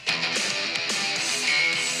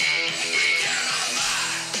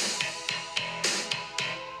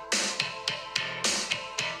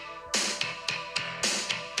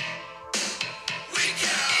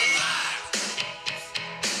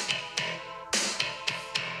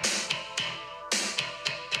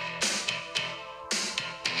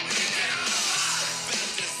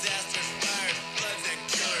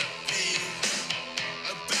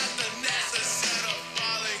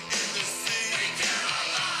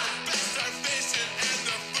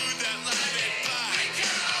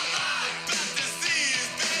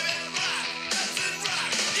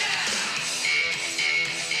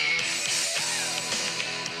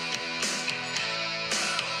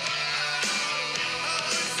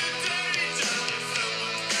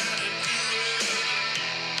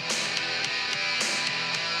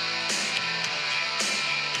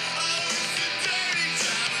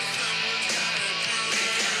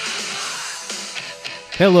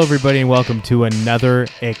Hello, everybody, and welcome to another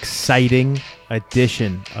exciting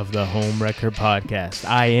edition of the Home Wrecker Podcast.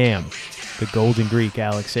 I am the Golden Greek,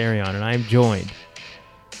 Alex Arion, and I'm joined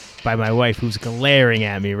by my wife, who's glaring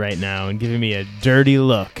at me right now and giving me a dirty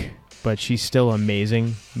look. But she's still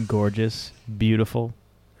amazing, gorgeous, beautiful,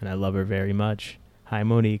 and I love her very much. Hi,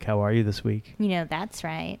 Monique. How are you this week? You know, that's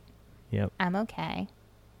right. Yep. I'm okay.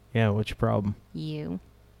 Yeah, what's your problem? You.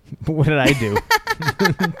 What did I do?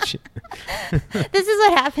 This is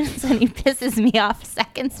what happens when he pisses me off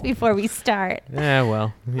seconds before we start. Yeah,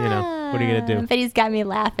 well, you know, what are you going to do? But he's got me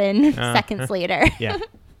laughing seconds later. Yeah.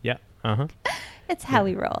 Yeah. Uh-huh. It's how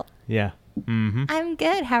we roll. Yeah. Mm-hmm. I'm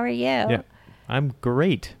good. How are you? Yeah. I'm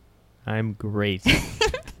great.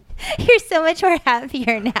 You're so much more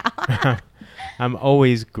happier now. I'm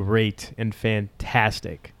always great and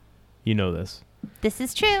fantastic. You know this. This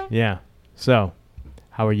is true. Yeah. So,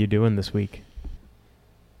 how are you doing this week?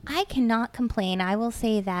 I cannot complain. I will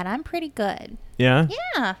say that I'm pretty good. Yeah?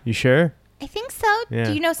 Yeah. You sure? I think so. Yeah.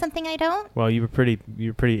 Do you know something I don't? Well, you were pretty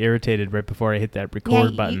irritated right before I hit that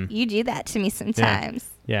record button. You do that to me sometimes.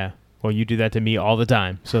 Yeah. Well, you do that to me all the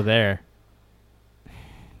time. So there.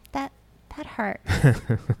 That hurt.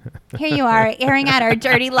 Here you are, airing out our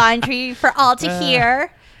dirty laundry for all to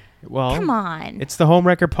hear. Well, come on. It's the Home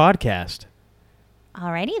Wrecker Podcast.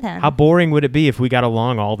 Alrighty then. How boring would it be if we got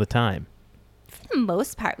along all the time? For the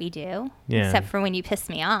most part, we do. Yeah. Except for when you piss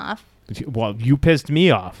me off. Well, you pissed me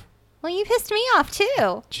off. Well, you pissed me off too.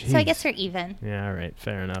 Jeez. So I guess we're even. Yeah, all right.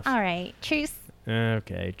 Fair enough. All right. Truce.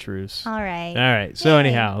 Okay, truce. All right. All right. So Yay.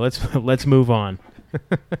 anyhow, let's move on.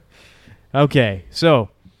 Okay. So,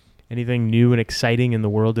 anything new and exciting in the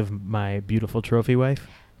world of my beautiful trophy wife?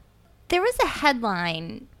 There was a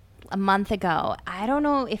headline a month ago. I don't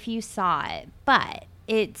know if you saw it, but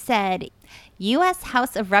it said U.S.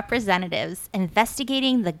 House of Representatives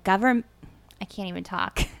investigating the government. I can't even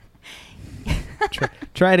talk.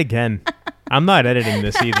 Try it again. I'm not editing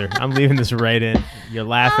this either. I'm leaving this right in. You're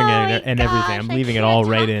laughing and everything. I'm leaving it all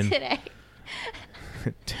right in. Today.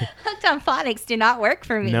 Hooked on Phonics did not work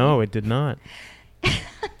for me. No, it did not. No,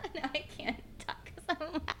 I can't talk because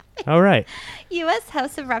I'm laughing. All right. U.S.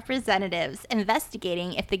 House of Representatives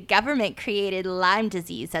investigating if the government created Lyme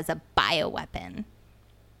disease as a bioweapon.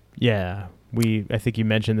 Yeah. I think you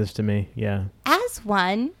mentioned this to me. Yeah. As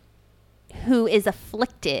one who is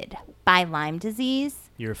afflicted by Lyme disease.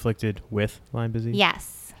 You're afflicted with Lyme disease?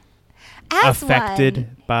 Yes. As affected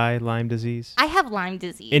one, by Lyme disease? I have Lyme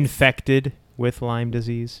disease. Infected with Lyme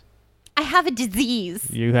disease? I have a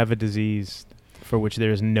disease. You have a disease for which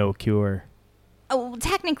there is no cure. Oh,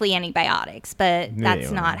 technically antibiotics, but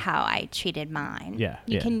that's Yeah, not how I treated mine. Yeah,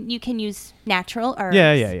 You can use natural herbs.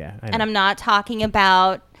 Yeah. I And know. I'm not talking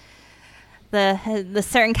about the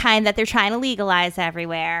certain kind that they're trying to legalize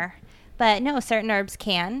everywhere. But no, certain herbs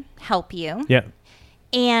can help you. Yeah.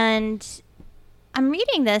 And I'm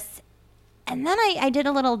reading this, and then I did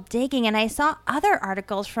a little digging, and I saw other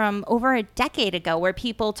articles from over a decade ago where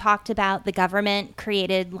people talked about the government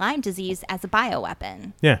created Lyme disease as a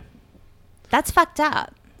bioweapon. Yeah. That's fucked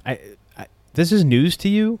up. This is news to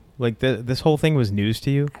you? Like this whole thing was news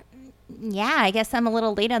to you? Yeah, I guess I'm a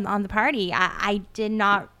little late on the party. I did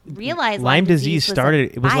not realize Lyme disease was started.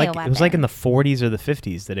 a It was like in bioweapon. the 40s or the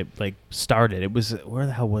 50s that it like started. It was where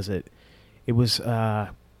the hell was it? It was I'm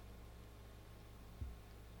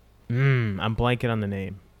blanking on the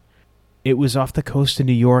name. It was off the coast of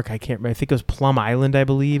New York. I can't remember. I think it was Plum Island, I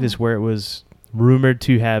believe, is where it was rumored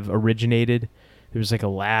to have originated. There was like a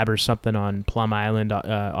lab or something on Plum Island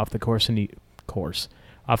off the coast of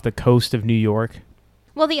New York.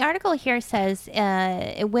 Well, the article here says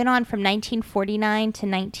it went on from 1949 to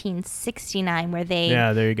 1969 where they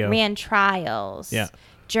there you go. ran trials. Yeah.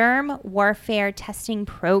 Germ warfare testing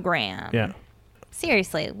program. Yeah.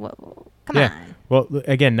 Seriously, come Yeah. on. Well,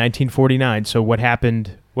 again, 1949. So what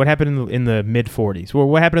happened? What happened in the mid 40s? Well,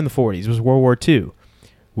 what happened in the 40s was World War II.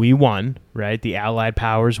 We won, right? The Allied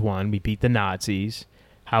powers won. We beat the Nazis.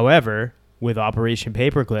 However, with Operation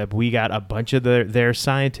Paperclip, we got a bunch of their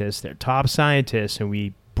scientists, their top scientists, and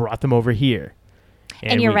we brought them over here.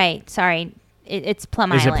 And you're right. Sorry. It's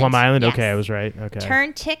Plum Island. Is it Plum Island? Yes. Okay, I was right. Okay.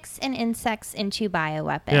 Turn ticks and insects into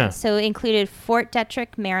bioweapons. Yeah. So it included Fort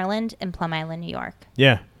Detrick, Maryland, and Plum Island, New York.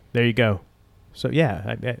 Yeah, there you go. So,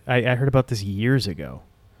 yeah, I heard about this years ago.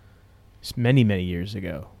 Many, many years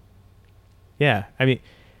ago. Yeah, I mean,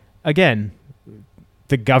 again,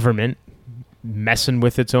 the government messing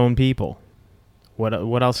with its own people.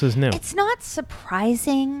 What else is new? It's not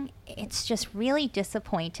surprising. It's just really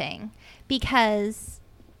disappointing because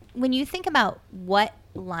when you think about what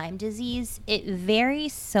Lyme disease, it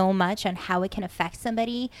varies so much on how it can affect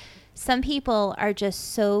somebody. some people are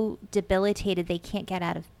just so debilitated they can't get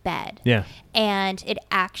out of bed. Yeah. And it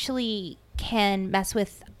actually can mess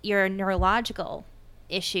with your neurological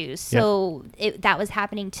issues. So that was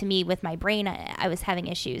happening to me with my brain. I was having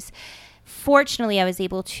issues. Fortunately, I was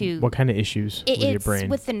able to... What kind of issues with your brain? It's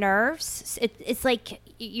with the nerves. It's like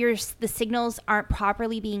the signals aren't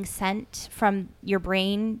properly being sent from your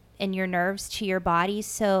brain and your nerves to your body.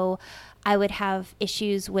 So I would have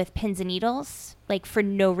issues with pins and needles, like for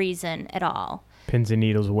no reason at all. Pins and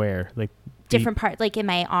needles where? Like different parts, like in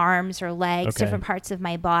my arms or legs, different parts of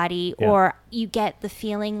my body. Yeah. Or you get the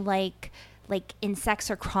feeling like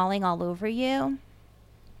insects are crawling all over you.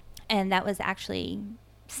 And that was actually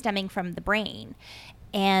stemming from the brain.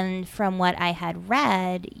 And from what I had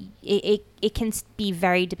read, it can be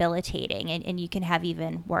very debilitating, and you can have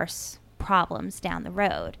even worse problems down the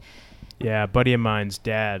road. Yeah, a buddy of mine's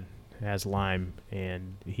dad has Lyme,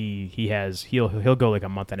 and he'll go like a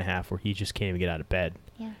month and a half where he just can't even get out of bed.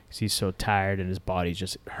 Yeah, because he's so tired and his body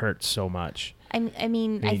just hurts so much. I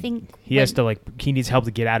think he has to he needs help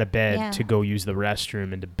to get out of bed to go use the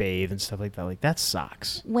restroom and to bathe and stuff like that. Like, that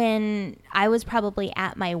sucks. When I was probably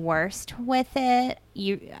at my worst with it,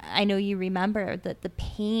 I know you remember the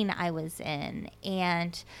pain I was in,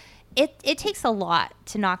 and it takes a lot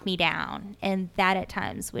to knock me down, and that at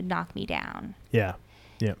times would knock me down. Yeah.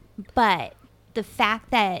 Yeah. But the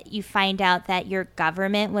fact that you find out that your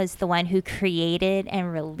government was the one who created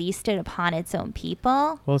and released it upon its own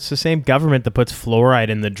people. Well, it's the same government that puts fluoride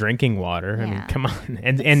in the drinking water. Yeah. I mean, come on.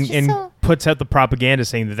 And puts out the propaganda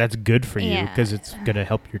saying that that's good for you because it's going to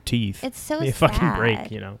help your teeth. It's so sad. Fucking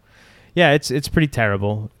break, Yeah, it's pretty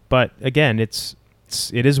terrible. But again, it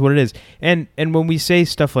is what it is. And when we say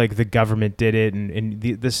stuff like the government did it and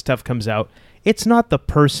this stuff comes out, it's not the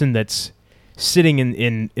person that's sitting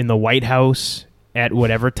in the White House at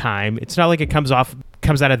whatever time. It's not like it comes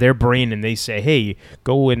out of their brain and they say, hey,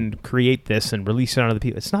 go and create this and release it onto the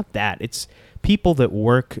people. It's not that. It's people that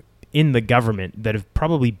work in the government that have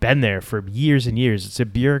probably been there for years and years. It's the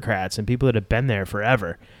bureaucrats and people that have been there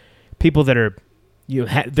forever. People that are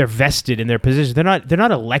they're vested in their positions. They're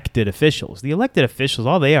not elected officials. The elected officials,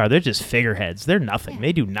 all they are, they're just figureheads. They're nothing. Yeah.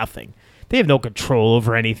 They do nothing. They have no control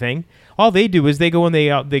over anything. All they do is they go and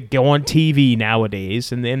they go on TV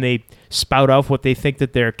nowadays, and then they spout off what they think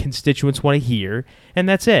that their constituents want to hear, and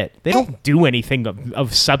that's it. They don't do anything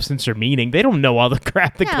of substance or meaning. They don't know all the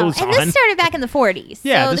crap that goes on. And this started back in the 40s.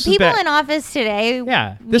 Yeah, so the people in office today,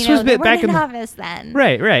 this was back in office then.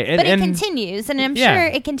 Right. But it continues, and I'm sure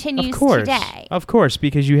it continues today. Of course,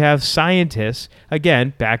 because you have scientists,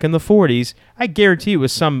 again, back in the 40s, I guarantee it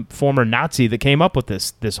was some former Nazi that came up with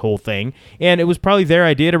this whole thing, and it was probably their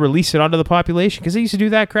idea to release it onto the population, because they used to do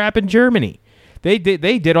that crap in Germany. They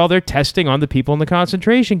did all their testing on the people in the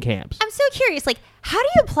concentration camps. I'm so curious, how do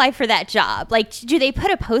you apply for that job? Do they put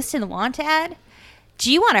a post in the want ad?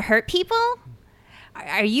 Do you want to hurt people?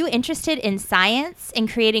 Are you interested in science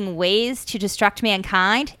and creating ways to destruct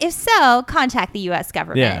mankind? If so, contact the U.S.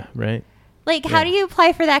 government. Yeah, right. How do you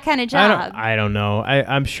apply for that kind of job? I don't know.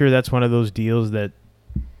 I'm sure that's one of those deals that,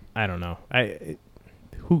 I don't know.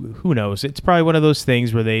 Who knows? It's probably one of those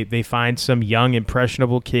things where they find some young,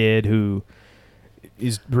 impressionable kid who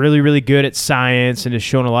is really, really good at science and has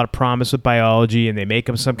shown a lot of promise with biology, and they make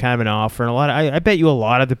him some kind of an offer. And I bet you a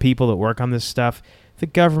lot of the people that work on this stuff, the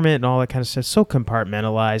government and all that kind of stuff, so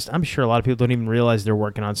compartmentalized. I'm sure a lot of people don't even realize they're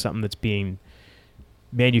working on something that's being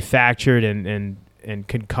manufactured and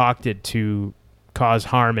concocted to cause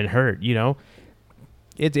harm and hurt.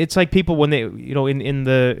 It's like people when they in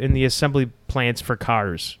the assembly plants for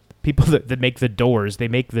cars. People that make the doors, they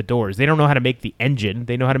make the doors. They don't know how to make the engine.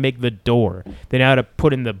 They know how to make the door. They know how to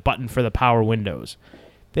put in the button for the power windows.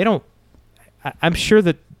 They don't. I'm sure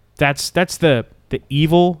that's the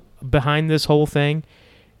evil behind this whole thing,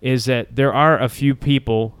 is that there are a few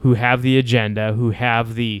people who have the agenda, who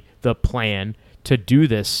have the plan to do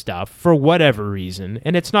this stuff for whatever reason,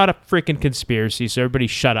 and it's not a freaking conspiracy. So everybody,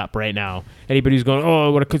 shut up right now. Anybody who's going, "Oh,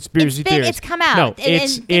 what a conspiracy theory!" It's come out. No,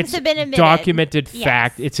 it's have been admitted. Documented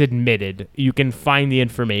fact. It's admitted. You can find the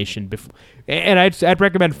information before, and I'd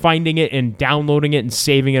recommend finding it and downloading it and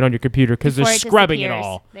saving it on your computer, because they're scrubbing it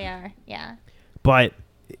all. They are, yeah. But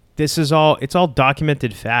it's all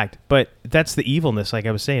documented fact. But that's the evilness, like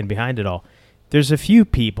I was saying, behind it all. There's a few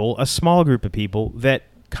people, a small group of people that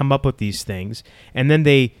come up with these things, and then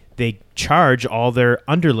they charge all their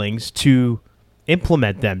underlings to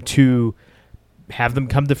implement them, to have them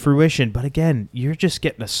come to fruition. But again, you're just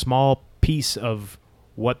getting a small piece of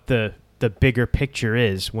what the bigger picture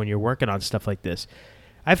is when you're working on stuff like this.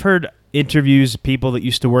 I've heard interviews of people that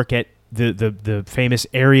used to work at the famous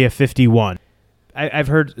Area 51. I've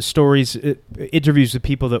heard stories, interviews with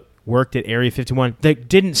people that worked at Area 51 that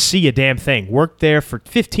didn't see a damn thing. Worked there for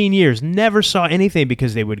 15 years, never saw anything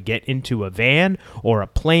because they would get into a van or a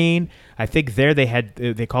plane. I think there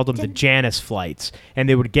they called them the Janus flights, and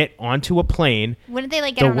they would get onto a plane. Wouldn't they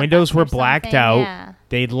like get the on a windows bus were or blacked something? out. Yeah.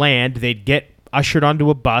 They'd land. They'd get ushered onto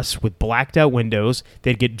a bus with blacked out windows.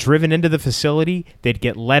 They'd get driven into the facility. They'd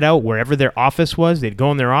get let out wherever their office was. They'd go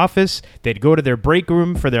in their office. They'd go to their break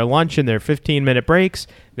room for their lunch and their 15-minute breaks.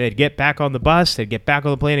 They'd get back on the bus. They'd get back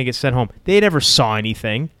on the plane and get sent home. They never saw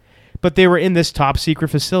anything, but they were in this top secret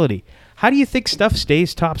facility. How do you think stuff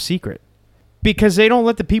stays top secret? Because they don't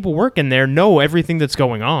let the people working there know everything that's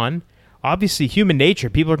going on. Obviously, human nature,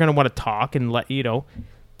 people are going to want to talk and let you know.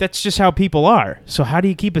 That's just how people are. So how do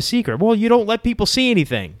you keep a secret? Well, you don't let people see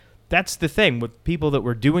anything. That's the thing with people that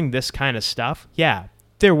were doing this kind of stuff. Yeah,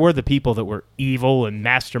 there were the people that were evil and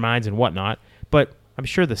masterminds and whatnot, but I'm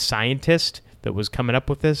sure the scientist that was coming up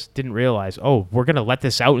with this didn't realize, oh, we're going to let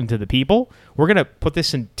this out into the people. We're going to put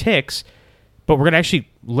this in ticks, but we're going to actually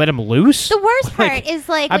let them loose. The worst part is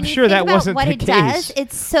like, I'm when you sure think that about wasn't what the it case. does,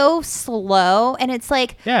 it's so slow, and it's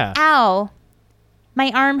like, Yeah. ow,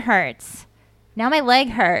 my arm hurts. Now my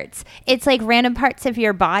leg hurts. It's like random parts of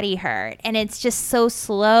your body hurt, and it's just so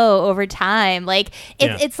slow over time. Like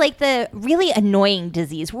it's like the really annoying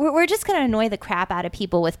disease. We're just going to annoy the crap out of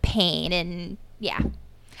people with pain, and yeah.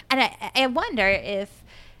 And I wonder if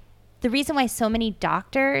the reason why so many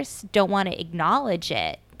doctors don't want to acknowledge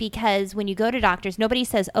it, because when you go to doctors, nobody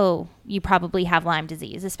says, oh, you probably have Lyme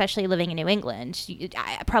disease, especially living in New England.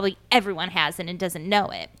 Probably everyone has it and doesn't know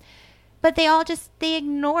it. But they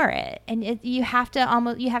ignore it, and you have to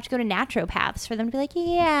go to naturopaths for them to be like,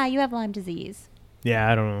 yeah, you have Lyme disease.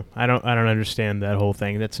 Yeah, I don't know. I don't understand that whole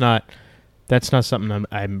thing. That's not something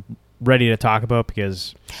I'm ready to talk about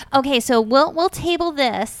because. Okay, so we'll table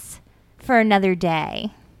this for another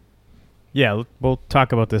day. Yeah, we'll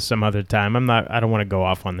talk about this some other time. I don't want to go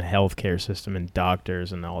off on the healthcare system and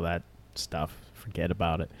doctors and all that stuff. Forget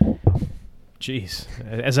about it. Jeez,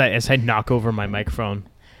 as I knock over my microphone.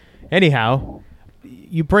 Anyhow,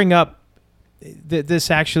 you bring up this.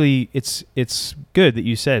 Actually, it's good that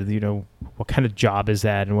you said, what kind of job is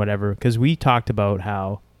that and whatever, because we talked about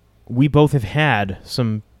how we both have had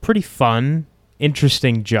some pretty fun,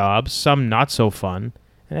 interesting jobs, some not so fun,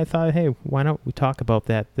 and I thought, hey, why don't we talk about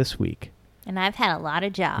that this week? And I've had a lot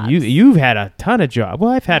of jobs. You've had a ton of jobs.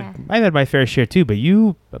 Well, I've had my fair share too, but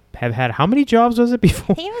you have had how many jobs was it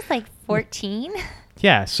before? I think it was like 14.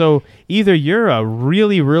 Yeah, so either you're a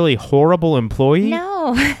really, really horrible employee.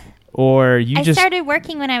 No. Or I started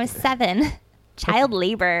working when I was 7. Child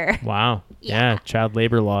labor. Wow. Yeah, child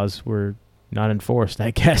labor laws were not enforced, I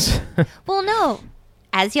guess. Well, no.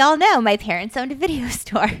 As y'all know, my parents owned a video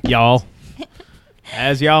store. Y'all.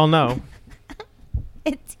 As y'all know.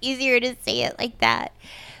 It's easier to say it like that.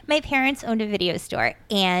 My parents owned a video store,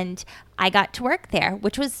 and I got to work there,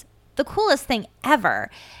 which was the coolest thing ever.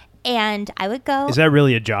 And I would go. Is that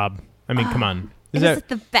really a job? I mean, come on. It was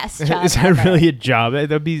the best job. Is that ever. really a job?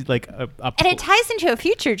 That'd be like a and it ties into a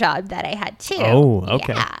future job that I had too. Oh,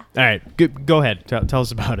 okay. Yeah. All right. Go ahead. Tell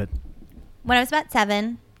us about it. When I was about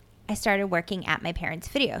 7, I started working at my parents'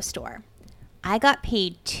 video store. I got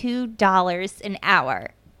paid $2 an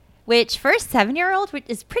hour, which for a 7-year-old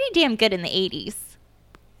is pretty damn good in the 80s.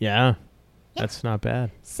 Yeah. That's not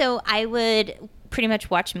bad. So I would pretty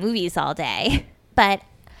much watch movies all day, but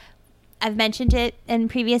I've mentioned it in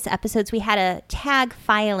previous episodes. We had a tag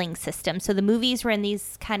filing system. So the movies were in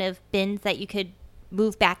these kind of bins that you could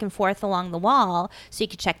move back and forth along the wall so you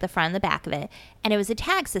could check the front and the back of it. And it was a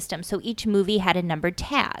tag system. So each movie had a numbered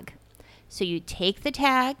tag. So you'd take the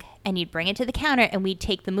tag and you'd bring it to the counter, and we'd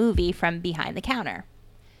take the movie from behind the counter.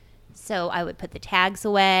 So I would put the tags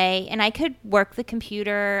away, and I could work the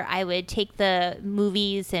computer. I would take the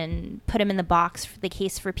movies and put them in the box for the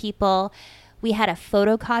case for people. We had a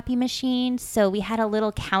photocopy machine, so we had a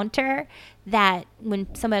little counter that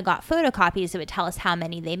when someone got photocopies, it would tell us how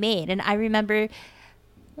many they made. And I remember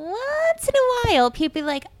once in a while, people would be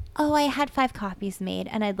like, oh, I had 5 copies made.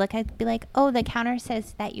 And I'd be like, oh, the counter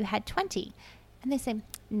says that you had 20. And they say,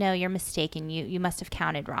 no, you're mistaken. You must have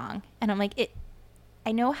counted wrong. And I'm like,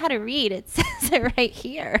 I know how to read. It says it right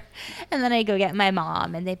here. And then I go get my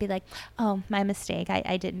mom, and they'd be like, oh, my mistake.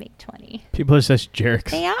 I did make 20. People are such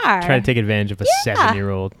jerks. They are. Trying to take advantage of a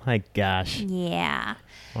 7-year-old. My gosh. Yeah.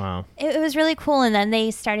 Wow. It was really cool. And then they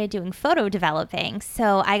started doing photo developing.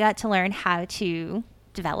 So I got to learn how to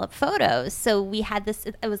develop photos. So we had this,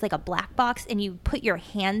 it was like a black box, and you put your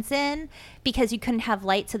hands in because you couldn't have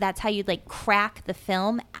light. So that's how you'd crack the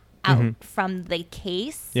film out from the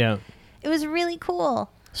case. Yeah. It was really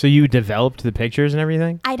cool. So you developed the pictures and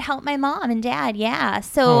everything? I'd help my mom and dad, yeah.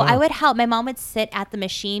 So wow. I would help. My mom would sit at the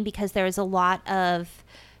machine because there was a lot of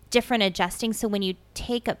different adjusting. So when you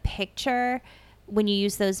take a picture, when you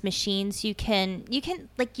use those machines, you can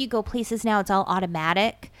like you go places now, it's all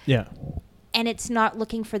automatic. Yeah. And it's not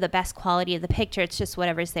looking for the best quality of the picture. It's just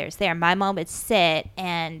whatever's there is there. My mom would sit,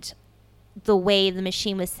 and the way the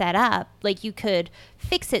machine was set up, like you could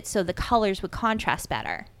fix it so the colors would contrast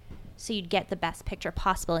better. So you'd get the best picture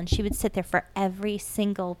possible. And she would sit there for every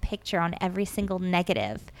single picture on every single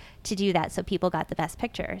negative to do that so people got the best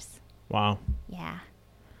pictures. Wow. Yeah.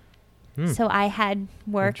 So I had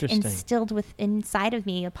work instilled inside of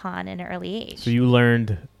me upon an early age. So you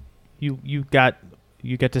learned, you got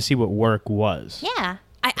to see what work was. Yeah.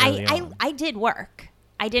 I did work.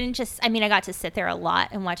 I didn't just, I mean, I got to sit there a lot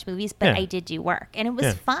and watch movies, but I did do work. And it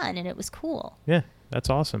was fun and it was cool. Yeah. That's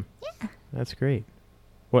awesome. Yeah. That's great.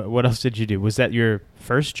 What else did you do? Was that your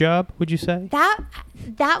first job, would you say? That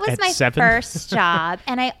was At my 7? first job.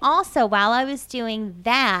 And I also, while I was doing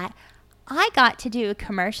that, I got to do a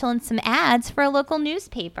commercial and some ads for a local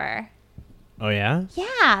newspaper. Oh, yeah?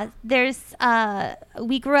 Yeah.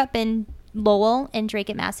 We grew up in Lowell in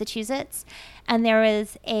Drake, Massachusetts. And there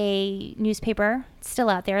was a newspaper still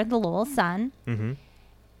out there, the Lowell Sun. Mm-hmm.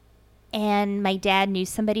 And my dad knew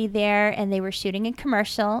somebody there, and they were shooting a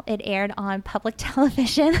commercial. It aired on public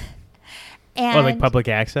television. And like public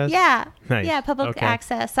access? Yeah. Nice. Yeah, public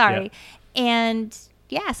access. Sorry. Yeah. And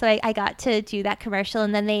yeah, so I got to do that commercial,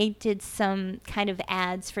 and then they did some kind of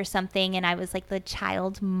ads for something, and I was like the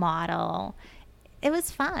child model. It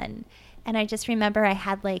was fun. And I just remember I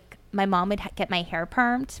had my mom would get my hair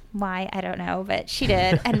permed. Why? I don't know, but she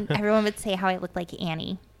did. And everyone would say how I looked like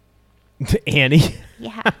Annie. Annie?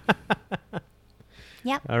 Yeah.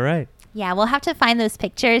 Yep. All right. Yeah, we'll have to find those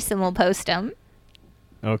pictures and we'll post them.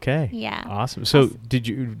 Okay. Yeah. Awesome. So did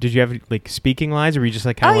you have like speaking lines, or were you just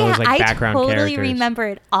like kind of one of those like background characters? I totally remember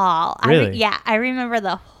it all. Really? I remember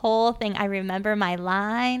the whole thing. I remember my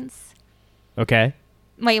lines. Okay.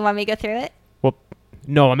 Wait, you want me to go through it? Well,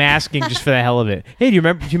 no, I'm asking just for the hell of it. Hey, do you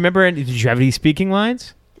remember did you have any speaking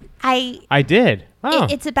lines? I did. Oh.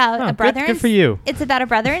 It's about a brother. Good for you. It's about a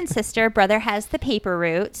brother and sister. Brother has the paper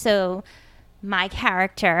route, so my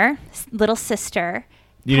character, little sister.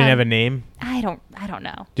 You didn't have a name? I don't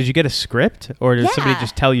know. Did you get a script, or did somebody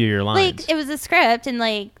just tell you your lines? Like, it was a script, and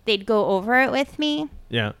they'd go over it with me.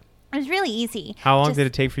 Yeah. It was really easy. How long did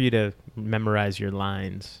it take for you to memorize your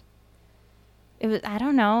lines? I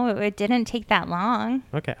don't know. It didn't take that long.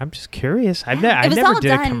 Okay, I'm just curious. I never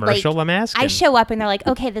did a commercial. I'm asking. I show up and they're like,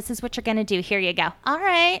 "Okay, this is what you're gonna do. Here you go." All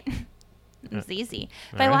right. It was easy.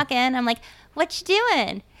 But I walk in, I'm like, "What you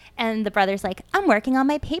doing?" And the brother's like, "I'm working on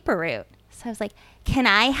my paper route." So I was like, "Can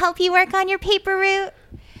I help you work on your paper route?"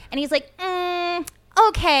 And he's like,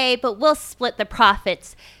 "Okay, but we'll split the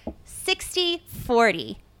profits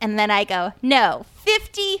 60-40. And then I go, "No,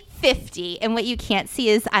 50-50. And what you can't see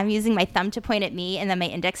is I'm using my thumb to point at me and then my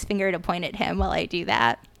index finger to point at him while I do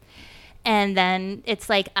that. And then it's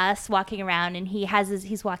like us walking around, and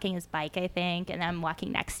he's walking his bike, I think, and I'm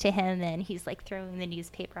walking next to him, and he's like throwing the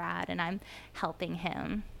newspaper out, and I'm helping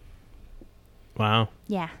him. Wow.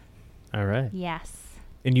 Yeah. All right. Yes.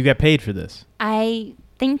 And you got paid for this? I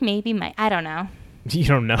think maybe I don't know. You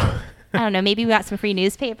don't know? I don't know. Maybe we got some free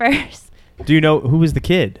newspapers. Do you know who was the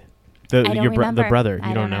kid? I don't remember. The brother. You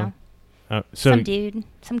I don't know? Some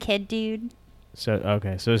kid dude. So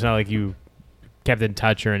okay, so it's not like you kept in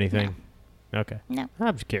touch or anything. No. Okay. No.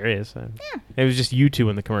 I'm just curious. Yeah. It was just you two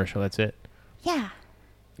in the commercial. That's it. Yeah.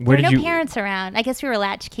 Where there did were no parents around. I guess we were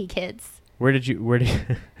latchkey kids. Where did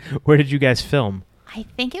you guys film? I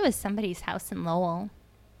think it was somebody's house in Lowell.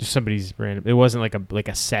 Just somebody's random. It wasn't like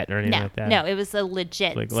a set or anything like that. No, it was a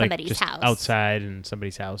legit somebody's just house. Outside and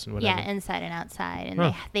somebody's house and whatever. Yeah, inside and outside,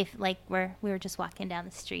 and we were just walking down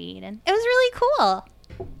the street, and it was really cool.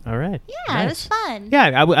 All right. Yeah, nice. It was fun.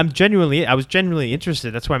 Yeah, I was genuinely interested.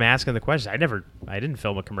 That's why I'm asking the question. I didn't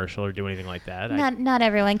film a commercial or do anything like that. Not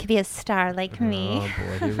everyone could be a star like me. Oh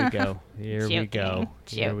boy, here we go. Here we go.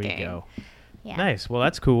 Here we go. Yeah. Nice. Well,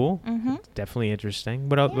 that's cool. Mm-hmm. Definitely interesting.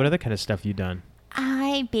 What other kind of stuff you done?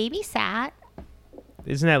 I babysat.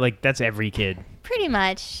 Isn't that that's every kid? Pretty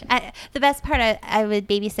much. The best part, I would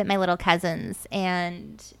babysit my little cousins,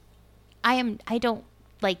 and I don't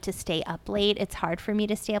like to stay up late. It's hard for me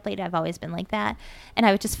to stay up late. I've always been like that, and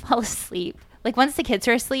I would just fall asleep. Like, once the kids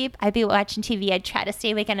were asleep, I'd be watching TV. I'd try to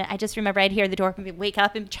stay awake, and I just remember I'd hear the door and wake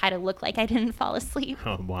up and try to look like I didn't fall asleep.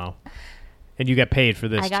 Oh, wow. And you got paid for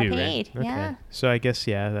this, too, right? I got paid, Okay. yeah. So I guess,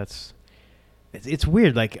 that's it's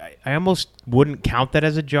weird. Like I almost wouldn't count that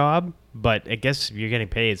as a job, but I guess you're getting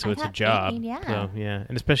paid, so I it's a got job. paid, yeah. So, yeah,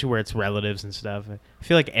 and especially where it's relatives and stuff. I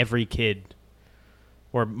feel like every kid,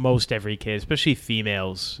 or most every kid, especially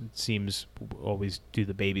females, it seems always do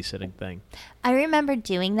the babysitting thing. I remember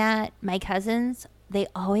doing that. My cousins, they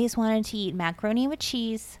always wanted to eat macaroni with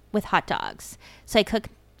cheese with hot dogs. So I cooked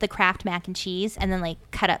the Kraft mac and cheese and then like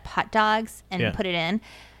cut up hot dogs and put it in.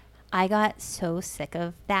 I got so sick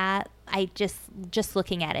of that. I just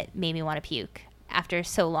looking at it made me want to puke after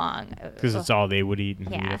so long. Because it's all they would eat, and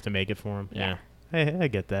you Yeah. have to make it for them. Yeah. I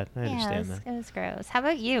get that. I understand Yeah, that. it was gross. How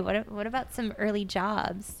about you? What about some early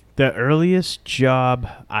jobs? The earliest job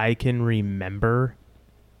I can remember,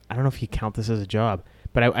 I don't know if you count this as a job,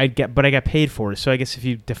 but I got paid for it. So I guess if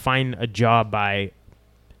you define a job by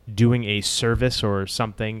doing a service or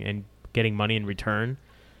something and getting money in return.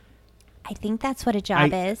 I think that's what a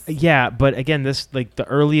job is. Yeah, but again, this like the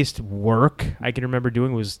earliest work I can remember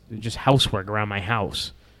doing was just housework around my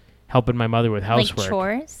house, helping my mother with housework. Like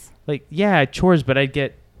chores? Like, yeah, chores, but I'd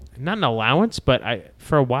get not an allowance, but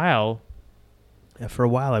for a while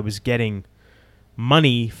I was getting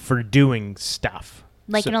money for doing stuff.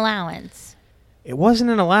 Like So an allowance. it wasn't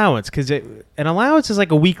an allowance because an allowance is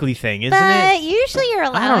like a weekly thing, isn't But it? usually your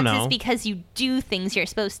allowance know. is because you do things you're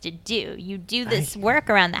supposed to do. You do this work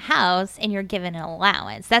around the house and you're given an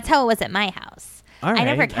allowance. That's how it was at my house. All I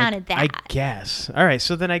never right, counted that. I guess. All right,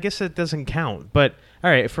 so then I guess it doesn't count. But all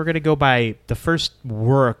right, if we're gonna go by the first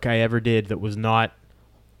work I ever did that was not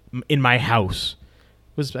in my house,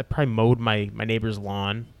 was I probably mowed my neighbor's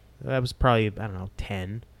lawn. That was probably, I don't know,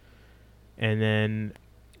 10. And then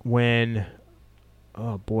when,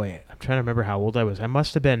 oh boy, I'm trying to remember how old I was. I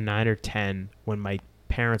must have been 9 or 10 when my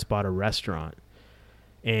parents bought a restaurant,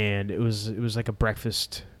 and it was like a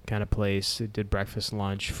breakfast kind of place. They did breakfast,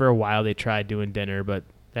 lunch. For a while, they tried doing dinner, but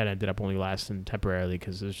that ended up only lasting temporarily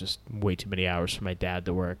because it was just way too many hours for my dad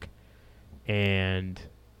to work. And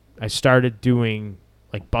I started doing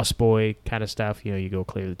like busboy kind of stuff. You know, you go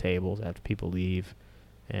clear the tables after people leave.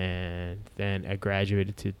 And then I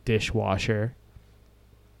graduated to dishwasher,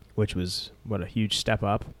 which was a huge step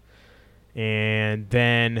up. And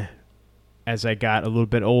then as I got a little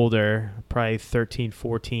bit older, probably 13,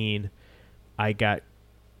 14, I got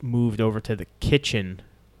moved over to the kitchen,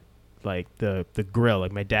 like the grill.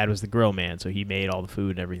 Like my dad was the grill man, so he made all the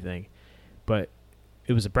food and everything. But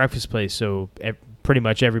it was a breakfast place, so pretty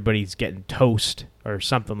much everybody's getting toast or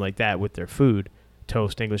something like that with their food.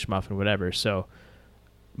 Toast, English muffin, whatever. So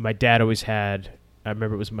my dad always had, I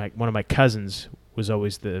remember it was one of my cousins was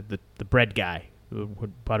always the bread guy who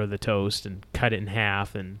would butter the toast and cut it in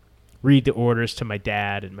half and read the orders to my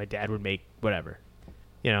dad, and my dad would make whatever.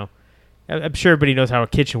 You know, I'm sure everybody knows how a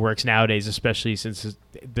kitchen works nowadays, especially since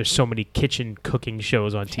there's so many kitchen cooking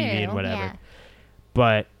shows on TV and whatever. Yeah.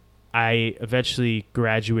 But I eventually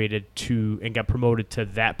graduated to and got promoted to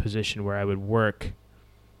that position where I would work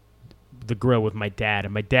the grill with my dad.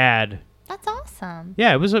 And my dad, That's awesome.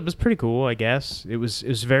 yeah, it was pretty cool, I guess. It was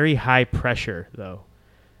very high pressure though.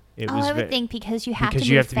 I would think because you have to because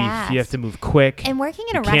move you have to fast. You have to move quick. And working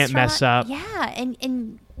in a you restaurant, can't mess up. Yeah,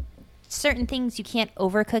 and certain things you can't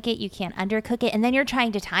overcook it, you can't undercook it, and then you're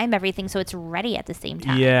trying to time everything so it's ready at the same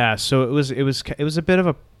time. Yeah, so it was a bit of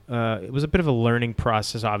a learning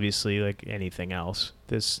process, obviously, like anything else.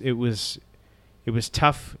 It was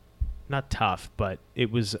tough, not tough, but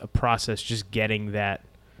it was a process just getting that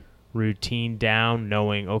routine down,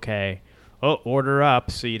 knowing, okay, order up.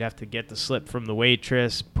 So you'd have to get the slip from the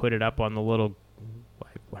waitress, put it up on the little,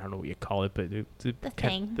 I don't know what you call it, but the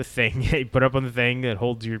thing. The thing. You put up on the thing that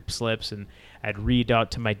holds your slips, and I'd read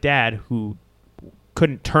out to my dad, who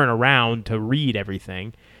couldn't turn around to read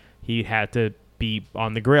everything. He had to be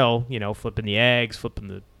on the grill, you know, flipping the eggs, flipping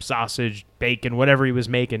the sausage, bacon, whatever he was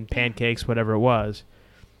making, pancakes, whatever it was,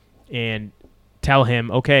 and tell him,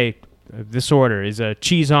 okay, this order is a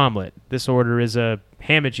cheese omelet. This order is a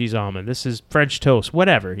ham and cheese omelet. This is French toast,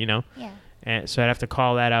 whatever, you know. Yeah. And so I'd have to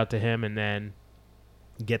call that out to him, and then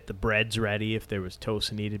get the breads ready if there was toast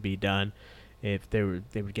that needed to be done. If they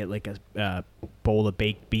would get like a bowl of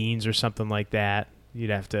baked beans or something like that.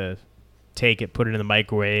 You'd have to take it, put it in the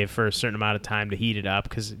microwave for a certain amount of time to heat it up,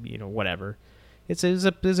 because, you know, whatever. It's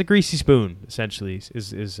a greasy spoon, essentially,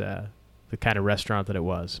 is the kind of restaurant that it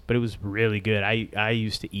was. But it was really good. I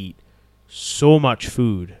used to eat so much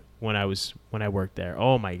food when I worked there.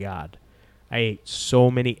 Oh my God. I ate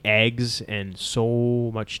so many eggs and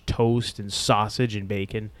so much toast and sausage and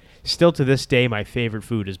bacon. Still to this day, my favorite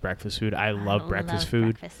food is breakfast food. I love breakfast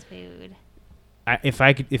food. Breakfast food. if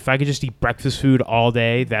I could just eat breakfast food all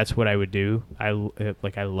day, that's what I would do. I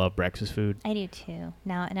love breakfast food. I do too.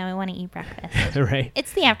 Now I want to eat breakfast. Right.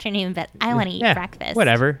 It's the afternoon, but I want to eat breakfast.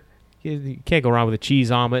 Whatever. You can't go wrong with a cheese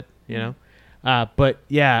omelet, you know. But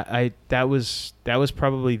yeah, that was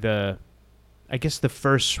probably the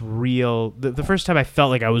first real the first time I felt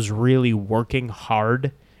like I was really working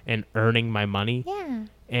hard and earning my money. Yeah.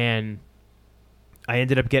 And I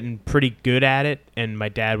ended up getting pretty good at it, and my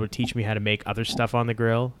dad would teach me how to make other stuff on the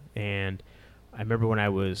grill. And I remember when I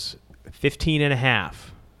was 15 and a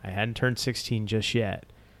half, I hadn't turned 16 just yet,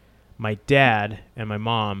 my dad and my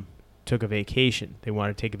mom took a vacation. They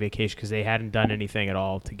wanted to take a vacation because they hadn't done anything at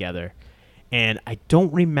all together. And I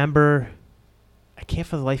don't remember, I can't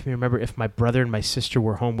for the life of me remember if my brother and my sister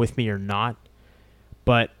were home with me or not,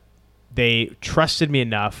 but they trusted me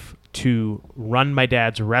enough to run my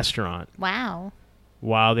dad's restaurant. Wow.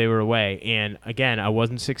 While they were away. And again, I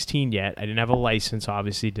wasn't 16 yet. I didn't have a license,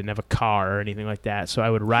 obviously. Didn't have a car or anything like that. So I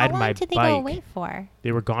would ride my bike. How long did they go away for?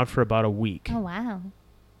 They were gone for about a week. Oh, wow.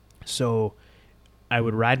 So I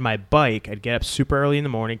would ride my bike. I'd get up super early in the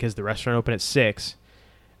morning because the restaurant opened at 6.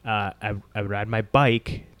 I would ride my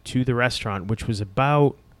bike to the restaurant, which was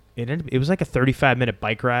about, it was like a 35-minute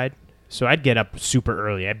bike ride. So I'd get up super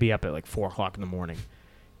early. I'd be up at like 4 o'clock in the morning.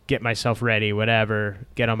 Get myself ready, whatever,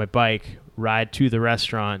 get on my bike, ride to the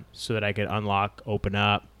restaurant so that I could unlock, open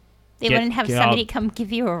up. They wouldn't have somebody come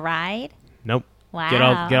give you a ride? Nope.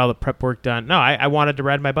 Wow. Get all the prep work done. No, I wanted to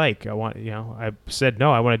ride my bike. I said,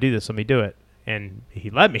 no, I want to do this. Let me do it. And he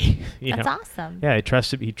let me. That's awesome. Yeah, he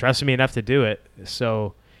trusted me enough to do it.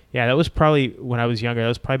 So, yeah, that was probably, when I was younger, that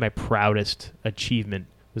was probably my proudest achievement,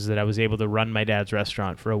 was that I was able to run my dad's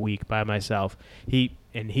restaurant for a week by myself. He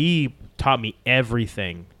taught me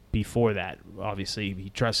everything. Before that, obviously, he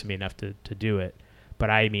trusted me enough to do it. But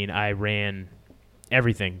I ran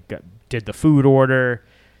everything. Did the food order,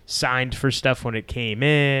 signed for stuff when it came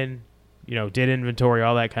in, did inventory,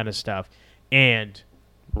 all that kind of stuff. And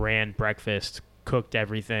ran breakfast, cooked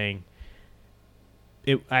everything.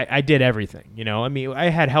 I did everything, I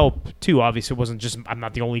had help, too. Obviously, it wasn't just, I'm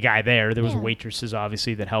not the only guy there. There was waitresses,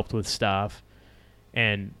 obviously, that helped with stuff.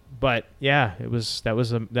 But yeah, that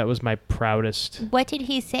was my proudest. What did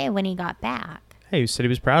he say when he got back? Hey, he said he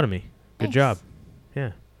was proud of me. Good Nice. job.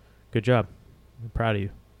 Yeah, good job. I'm proud of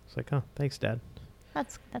you. It's like, oh, thanks, Dad.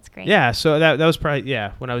 That's great. Yeah, so that was probably,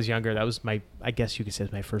 when I was younger, that was I guess you could say,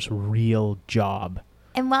 my first real job.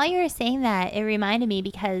 And while you were saying that, it reminded me,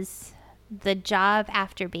 because the job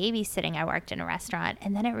after babysitting, I worked in a restaurant,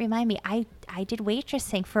 and then it reminded me, I did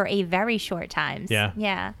waitressing for a very short time. Yeah.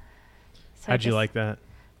 Yeah. So How'd you like that?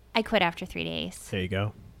 I quit after 3 days. There you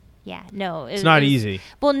go. Yeah, no. It's not easy.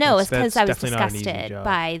 Well, no, it's because I was definitely not an easy disgusted job.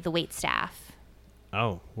 by the wait staff.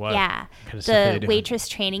 Oh, what? Yeah. Kind of stuff are they The doing? waitress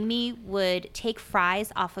training me would take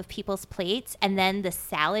fries off of people's plates, and then the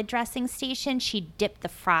salad dressing station, she'd dip the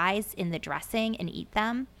fries in the dressing and eat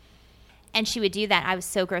them. And she would do that. I was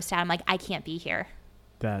so grossed out. I'm like, I can't be here.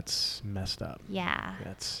 That's messed up. Yeah.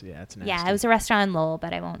 That's nasty. Yeah, it was a restaurant in Lowell,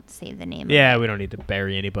 but I won't say the name. Yeah, of it. we don't need to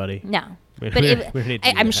bury anybody. No. We But don't need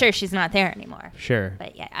to do I'm that. sure she's not there anymore. Sure.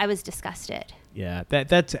 But yeah, I was disgusted. Yeah,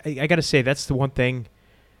 that's I gotta say, that's the one thing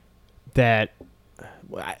that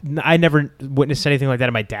I never witnessed anything like that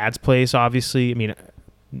at my dad's place. Obviously, I mean,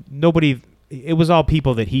 nobody. It was all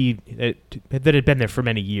people that that had been there for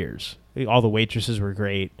many years. All the waitresses were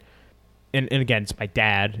great, and again, it's my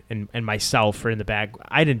dad and myself are in the back.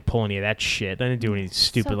 I didn't pull any of that shit. I didn't do anything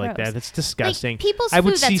stupid like gross. that. That's disgusting. Like people's I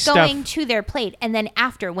would food see that's stuff. going to their plate, and then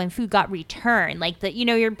after, when food got returned, like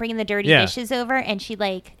you're bringing the dirty Yeah. dishes over, and she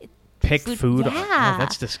Pick food. Yeah. Oh,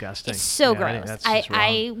 that's disgusting. It's so Yeah, gross. that's just wrong.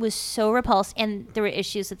 I was so repulsed, and there were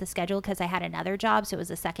issues with the schedule because I had another job, so it was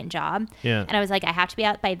a second job. Yeah. And I was like, I have to be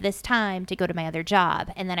out by this time to go to my other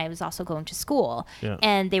job, and then I was also going to school, Yeah.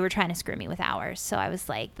 and they were trying to screw me with hours. So I was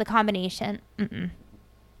like, the combination,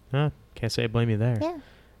 Huh, can't say I blame you there. yeah.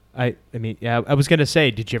 I mean, yeah. I was gonna say,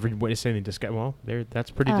 did you ever witness anything disgusting? Well, that's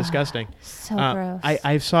pretty disgusting. So gross.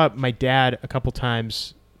 I saw my dad a couple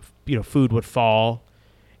times. Food would fall,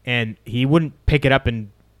 and he wouldn't pick it up and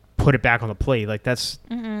put it back on the plate. Like that's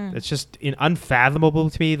just unfathomable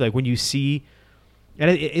to me. Like when you see, and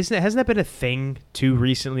hasn't that been a thing too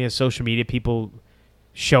recently on social media? People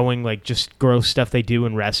showing like just gross stuff they do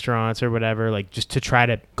in restaurants or whatever, like just to try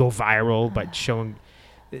to go viral, but showing.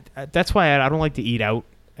 That's why I don't like to eat out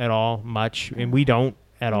at all much, and we don't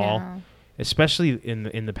at all. No. Especially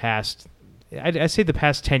in the past, I'd say the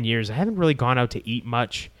past 10 years, I haven't really gone out to eat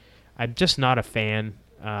much. I'm just not a fan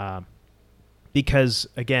because,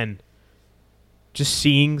 again, just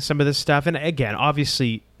seeing some of this stuff. And again,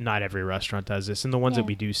 obviously not every restaurant does this. And the ones Yeah. that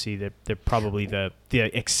we do see, they're probably the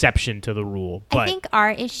exception to the rule. But I think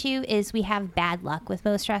our issue is we have bad luck with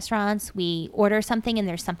most restaurants. We order something and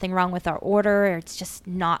there's something wrong with our order, or it's just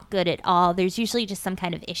not good at all. There's usually just some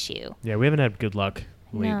kind of issue. yeah, we haven't had good luck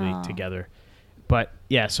lately No. together. But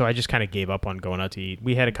yeah, so I just kind of gave up on going out to eat.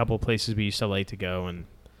 We had a couple of places we used to like to go, and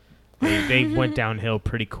they went downhill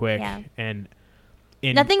pretty quick. Yeah. And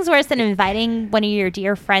Nothing's worse than inviting one of your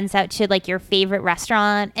dear friends out to like your favorite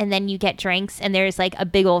restaurant, and then you get drinks and there's like a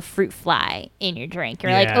big old fruit fly in your drink.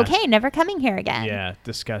 You're like, Yeah. okay, never coming here again. yeah,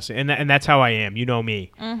 disgusting. And that's how I am. You know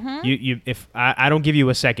me. Mm-hmm. If I don't give you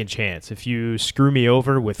a second chance. If you screw me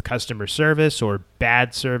over with customer service or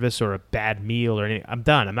bad service or a bad meal or anything, I'm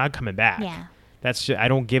done. I'm not coming back. Yeah. That's just, I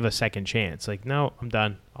don't give a second chance. Like, no, I'm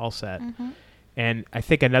done. All set. Mm-hmm. And I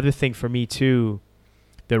think another thing for me too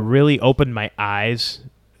that really opened my eyes,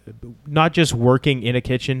 not just working in a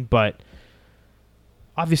kitchen, but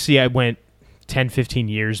obviously I went 10, 15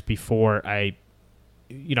 years before I,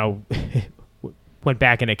 went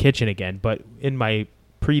back in a kitchen again. But in my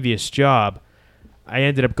previous job, I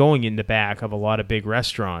ended up going in the back of a lot of big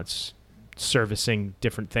restaurants servicing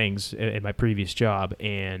different things in my previous job.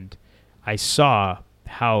 And I saw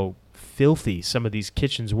how filthy some of these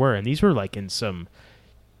kitchens were. And these were like in some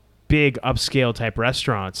big upscale type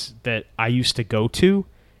restaurants that I used to go to,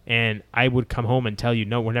 and I would come home and tell you,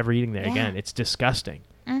 no, we're never eating there Yeah. again. It's disgusting.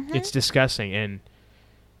 Mm-hmm. It's disgusting. And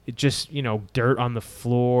it just, dirt on the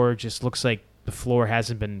floor, just looks like the floor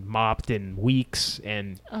hasn't been mopped in weeks.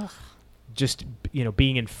 And Ugh. just,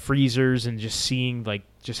 being in freezers and just seeing like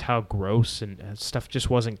just how gross and stuff just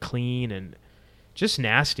wasn't clean and just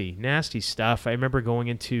nasty stuff. I remember going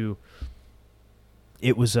into,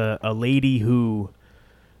 it was a lady who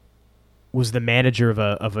was the manager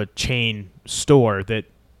of a chain store that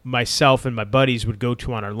myself and my buddies would go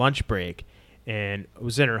to on our lunch break, and I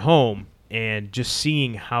was in her home and just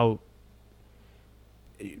seeing how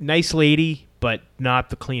nice lady, but not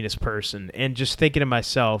the cleanest person, and just thinking to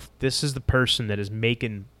myself, this is the person that is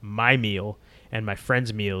making my meal and my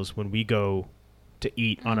friends' meals when we go to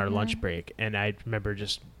eat on our lunch break. And I remember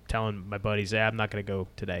just telling my buddies, I'm not going to go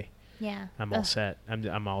today. Yeah. I'm all set.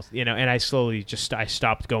 I'm all, and I slowly I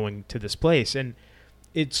stopped going to this place, and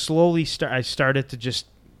it slowly I started to just,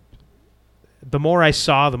 the more I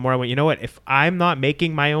saw, the more I went, you know what, if I'm not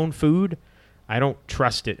making my own food, I don't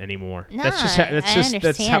trust it anymore. No, That's I my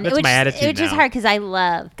understand. attitude Which now. is hard because I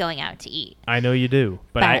love going out to eat. I know you do,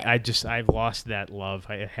 but But- I've lost that love.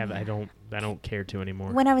 I don't care to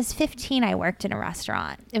anymore. When I was 15, I worked in a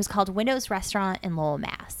restaurant. It was called Windows Restaurant in Lowell,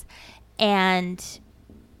 Mass. And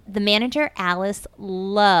the manager, Alice,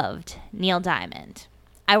 loved Neil Diamond.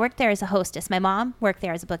 I worked there as a hostess. My mom worked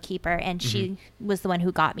there as a bookkeeper, and she was the one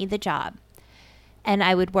who got me the job. And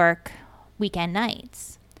I would work weekend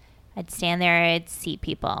nights. I'd stand there, I'd seat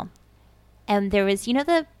people. And there was,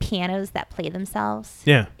 the pianos that play themselves?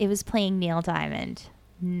 Yeah, It was playing Neil Diamond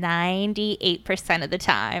 98% of the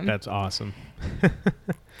time. that's awesome.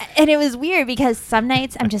 And it was weird because some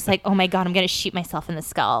nights I'm just like, oh my God, I'm going to shoot myself in the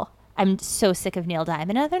skull. I'm so sick of Neil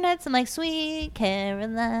Diamond. Other nights I'm like, sweet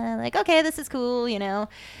Caroline, like, okay, this is cool, It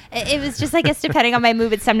was just, I guess, depending on my mood.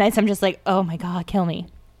 But some nights I'm just like, oh my God, kill me.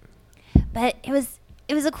 But it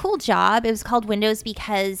was a cool job. It was called Windows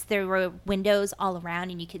because there were windows all around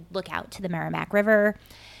and you could look out to the Merrimack River.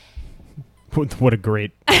 What a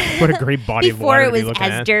great body of Before water it to be was looking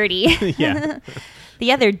as at. dirty. Yeah.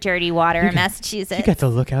 The other dirty water in Massachusetts. You got to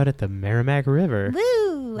look out at the Merrimack River.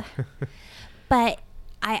 Woo! But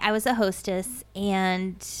I was a hostess,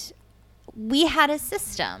 and we had a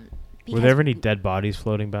system. Were there ever any dead bodies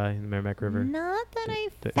floating by in the Merrimack River? Not that I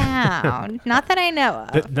found. Not that I know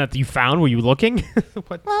of. That you found? Were you looking?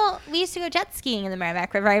 What? Well, we used to go jet skiing in the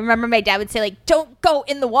Merrimack River. I remember my dad would say, like, don't go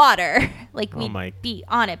in the water. Like, Oh my- we'd be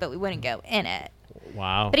on it, but we wouldn't go in it.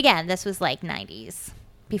 Wow. But again, this was like 90s,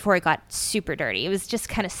 before it got super dirty. It was just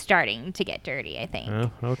kind of starting to get dirty, I think.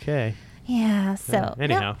 Oh, okay. Yeah, so.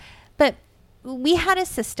 Anyhow. No, but we had a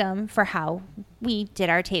system for how we did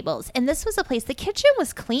our tables. And this was a place, the kitchen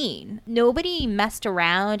was clean. Nobody messed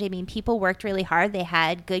around. I mean, people worked really hard. They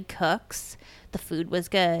had good cooks. The food was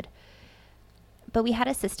good. But we had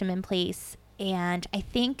a system in place. And I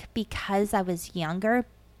think because I was younger,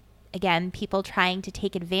 again, people trying to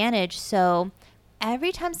take advantage. So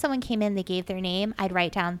every time someone came in, they gave their name. I'd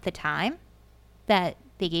write down the time that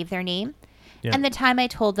they gave their name. Yeah. And the time I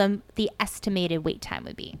told them the estimated wait time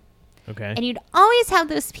would be. Okay. And you'd always have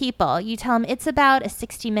those people, you tell them it's about a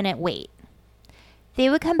 60-minute wait. They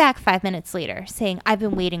would come back 5 minutes later saying, I've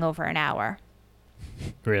been waiting over an hour.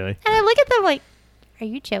 Really? And I look at them like, are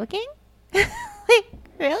you joking? like,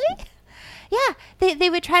 really? Yeah. They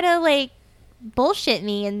would try to like bullshit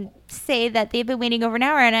me and say that they've been waiting over an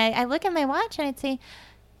hour. And I look at my watch and I'd say,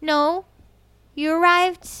 no, you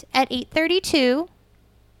arrived at 8:32.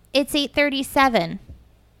 It's 8:37.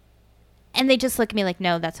 And they just look at me like,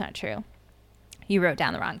 no, that's not true. You wrote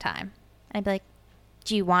down the wrong time. And I'd be like,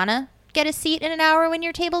 do you want to get a seat in an hour when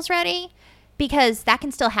your table's ready? Because that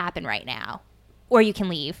can still happen right now. Or you can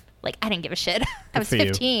leave. Like, I didn't give a shit. I was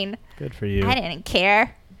 15. Good for you. I didn't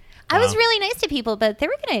care. I was really nice to people, but they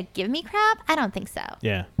were going to give me crap? I don't think so.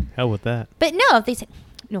 Yeah. Hell with that. But no, if they said,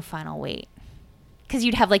 no, fine, I'll wait. Because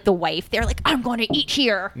you'd have like the wife. They're like, I'm going to eat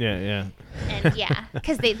here. Yeah. And yeah,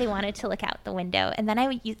 because they wanted to look out the window. And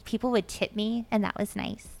then people would tip me, and that was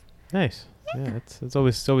nice. Nice. Yeah, it's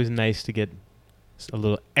always nice to get a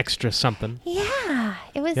little extra something. Yeah,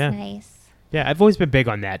 it was nice. Yeah, I've always been big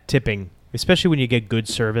on that, tipping, especially when you get good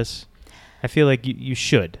service. I feel like you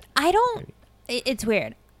should. It's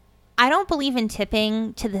weird. I don't believe in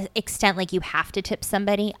tipping to the extent like you have to tip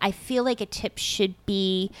somebody. I feel like a tip should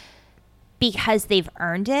be because they've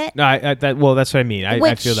earned it. No, that's what I mean.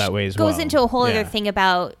 I feel that way as well. Which goes into a whole other thing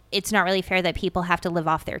about it's not really fair that people have to live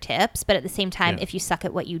off their tips. But at the same time, if you suck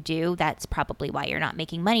at what you do, that's probably why you're not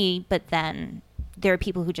making money. But then there are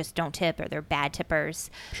people who just don't tip or they're bad tippers.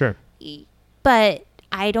 Sure. But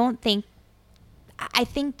I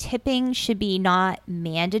think tipping should be not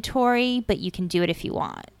mandatory, but you can do it if you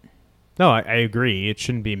want. No, I agree. It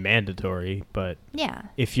shouldn't be mandatory, but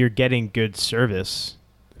if you're getting good service,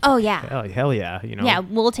 oh yeah, hell yeah, yeah,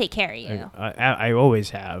 we'll take care of you. I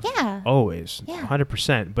always have, always,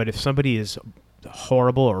 100%. But if somebody is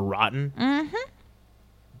horrible or rotten,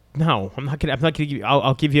 no, I'm not gonna give you.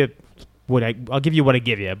 I'll give you what I give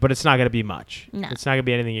you, but it's not gonna be much. No. It's not gonna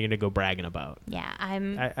be anything you're gonna go bragging about. Yeah,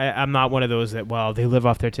 I'm not one of those that they live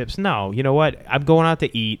off their tips. No, you know what? I'm going out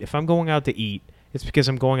to eat. If I'm going out to eat, it's because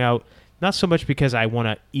I'm going out. Not so much because I want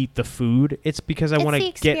to eat the food. It's because I want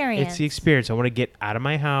to get. It's the experience. I want to get out of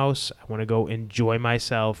my house. I want to go enjoy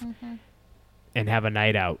myself and have a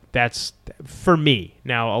night out. That's for me.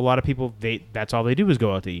 Now, a lot of people, that's all they do is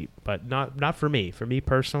go out to eat, but not for me. For me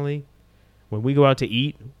personally, when we go out to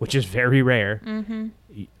eat, which is very rare,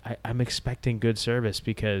 I'm expecting good service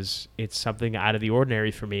because it's something out of the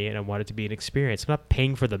ordinary for me, and I want it to be an experience. I'm not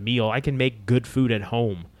paying for the meal. I can make good food at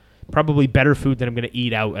home. Probably better food than I'm going to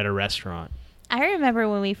eat out at a restaurant. I remember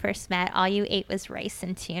when we first met, all you ate was rice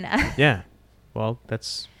and tuna. Yeah. Well,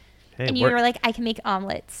 that's... Hey, and you were like, I can make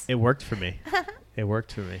omelets. It worked for me. It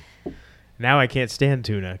worked for me. Now I can't stand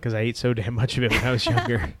tuna because I ate so damn much of it when I was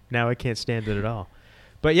younger. Now I can't stand it at all.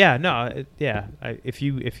 But yeah, no, if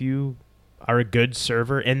you are a good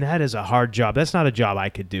server, and that is a hard job. That's not a job I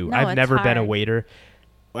could do. No, I've never hard. been a waiter.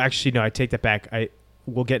 Actually, no, I take that back.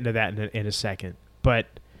 We'll get into that in a second. But...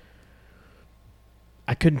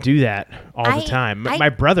 I couldn't do that all the time. My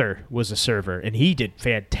brother was a server, and he did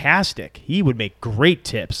fantastic. He would make great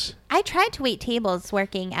tips. I tried to wait tables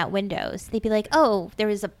working at Windows. They'd be like, oh, there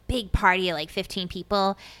was a big party of like 15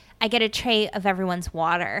 people. I get a tray of everyone's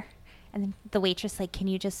water. And the waitress like, can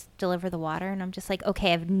you just deliver the water? And I'm just like,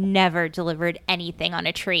 okay, I've never delivered anything on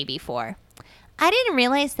a tray before. I didn't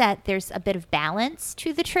realize that there's a bit of balance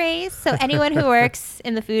to the trays. So anyone who works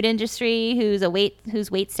in the food industry whose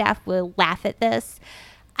wait staff will laugh at this.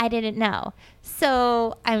 I didn't know.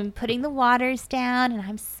 So I'm putting the waters down and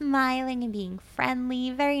I'm smiling and being friendly,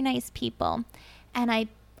 very nice people. And I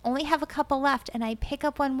only have a couple left and I pick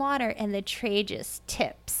up one water and the tray just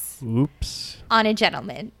tips. Oops. On a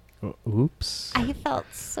gentleman. Oops. I felt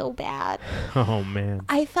so bad. Oh man.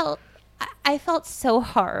 I felt so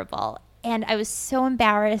horrible. And I was so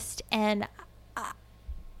embarrassed, and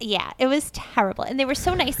yeah, it was terrible. And they were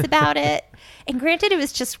so nice about it. And granted, it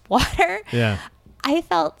was just water. Yeah. I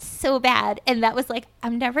felt so bad. And that was like,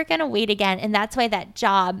 I'm never going to wait again. And that's why that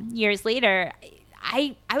job years later,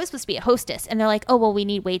 I was supposed to be a hostess. And they're like, oh, well, we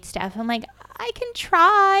need wait staff. I'm like, I can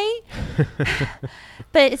try.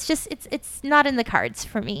 But it's just, it's not in the cards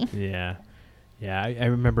for me. Yeah. Yeah. I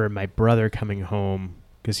remember my brother coming home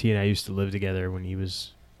because he and I used to live together when he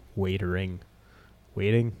was... waiting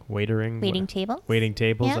tables,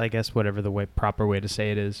 yeah. I guess, whatever the proper way to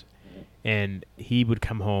say it is. And he would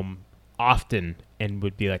come home often and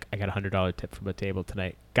would be like, I got $100 tip from a table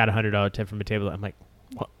tonight. Got $100 tip from a table. I'm like,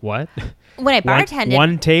 what? When I bartended.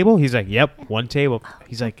 One table? He's like, yep, one table.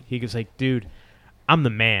 He goes like, dude, I'm the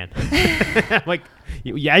man. I'm like,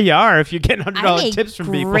 yeah, you are if you're getting $100 tips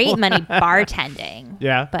from people. Great money bartending.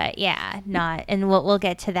 Yeah. But yeah, not. And we'll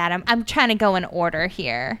get to that. I'm trying to go in order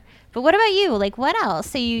here. But what about you? Like, what else?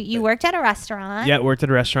 So you worked at a restaurant. Yeah, worked at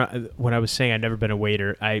a restaurant. When I was saying I'd never been a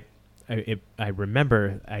waiter, I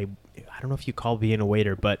remember I don't know if you call being a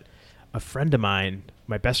waiter, but a friend of mine,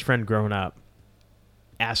 my best friend growing up,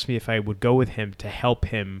 asked me if I would go with him to help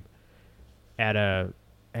him at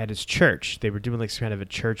his church. They were doing like some kind of a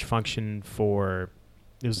church function for,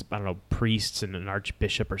 it was, I don't know, priests and an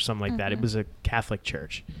archbishop or something like that. It was a Catholic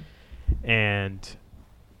church. And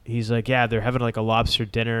he's like, yeah, they're having like a lobster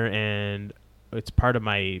dinner and it's part of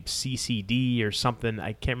my CCD or something.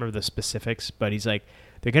 I can't remember the specifics, but he's like,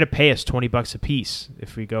 they're going to pay us $20 a piece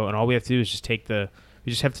if we go. And all we have to do is we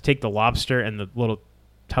just have to take the lobster and the little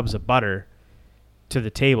tubs of butter to the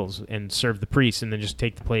tables and serve the priests and then just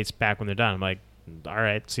take the plates back when they're done. I'm like, all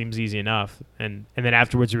right, seems easy enough. And then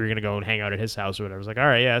afterwards we were going to go and hang out at his house or whatever. I was like, all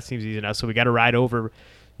right, yeah, that seems easy enough. So we got a ride over.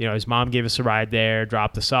 You know, his mom gave us a ride there,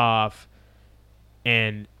 dropped us off.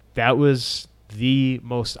 And that was the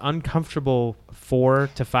most uncomfortable 4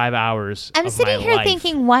 to 5 hours I'm of sitting my here life.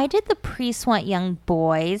 thinking, why did the priests want young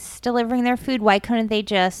boys delivering their food? Why couldn't they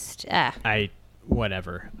just...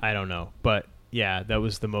 Whatever. I don't know. But yeah, that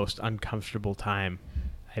was the most uncomfortable time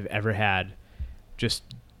I've ever had. Just,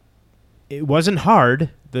 it wasn't hard.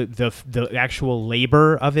 The actual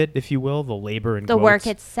labor of it, if you will, the labor and the work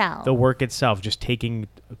itself. The work itself, just taking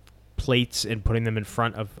plates and putting them in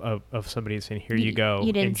front of somebody and saying, here you go.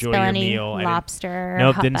 You didn't enjoy spill your any meal. lobster.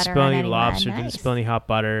 Nope, hot didn't butter spill on any anyone. lobster, Nice. didn't spill any hot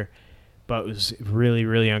butter. But it was really,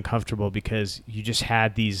 really uncomfortable because you just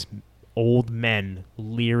had these old men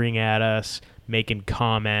leering at us, making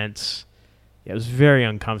comments. Yeah, it was very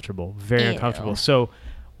uncomfortable, very uncomfortable. So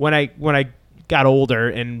when I got older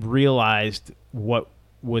and realized what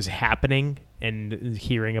was happening and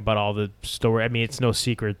hearing about all the story, I mean, it's no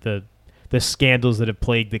secret, the scandals that have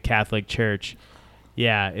plagued the Catholic Church.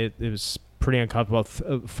 Yeah, it was pretty uncomfortable.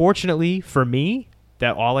 Fortunately for me,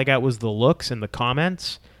 that all I got was the looks and the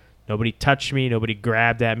comments. Nobody touched me. Nobody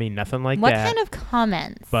grabbed at me. Nothing like that. What kind of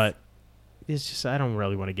comments? But it's just, I don't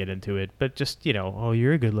really want to get into it. But just, you know, oh,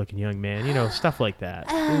 you're a good-looking young man. You know, stuff like that.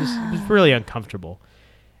 It was really uncomfortable.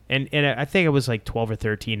 And I think I was like 12 or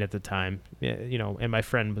 13 at the time. You know, and my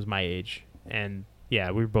friend was my age. And,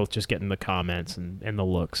 yeah, we were both just getting the comments and the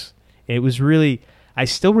looks. And it was really, I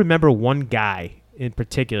still remember one guy in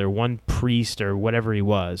particular, one priest or whatever he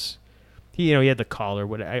was. He had the collar.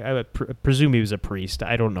 I presume he was a priest.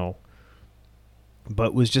 I don't know.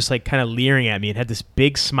 But was just like kind of leering at me and had this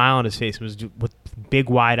big smile on his face and was with big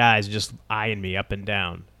wide eyes just eyeing me up and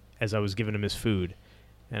down as I was giving him his food.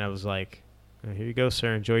 And I was like, oh, here you go,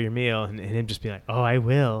 sir. Enjoy your meal. And him just being like, oh, I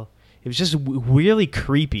will. It was just really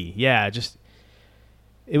creepy. Yeah, just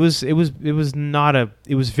it was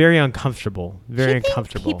very uncomfortable. Very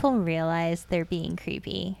uncomfortable. Do you think people realize they're being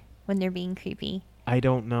creepy when they're being creepy? I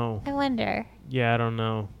don't know. I wonder. Yeah, I don't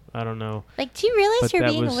know. Like, do you realize But you're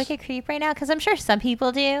that being a was- wicked creep right now? Because I'm sure some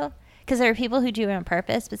people do. Because there are people who do it on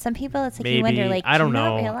purpose, but some people, it's like Maybe. you wonder, like, I don't do you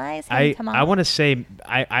know. not realize how you come off? I want to say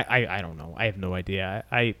I don't know. I have no idea.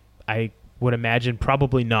 I would imagine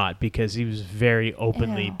probably not because he was very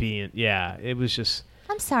openly Ew. being. Yeah, it was just.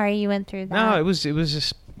 I'm sorry you went through that. No, it was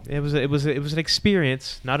just. It was an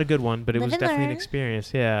experience, not a good one, but it Live was and definitely an learn.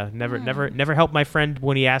 experience. Yeah, never helped my friend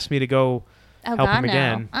when he asked me to go Oh, help God, him no.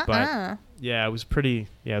 again. But yeah, it was pretty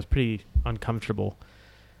uncomfortable.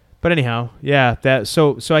 But anyhow, yeah, that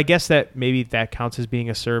so I guess that maybe that counts as being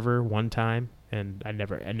a server one time, and I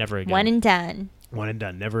never again. One and done. One and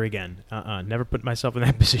done, never again. Never put myself in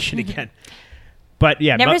that position again. But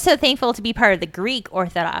yeah, Never so thankful to be part of the Greek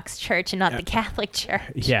Orthodox Church and not Yeah. the Catholic Church.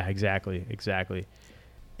 Yeah, exactly.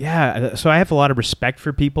 Yeah, so I have a lot of respect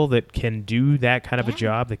for people that can do that kind of a Yeah.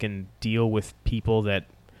 job, that can deal with people that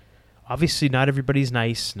obviously not everybody's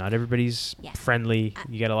nice, not everybody's Yes. friendly.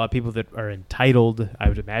 You got a lot of people that are entitled. I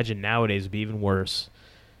would imagine nowadays would be even worse.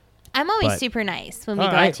 I'm always But- super nice when we Oh,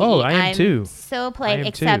 go out to eat. I am I'm too. so I polite, am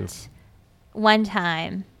except one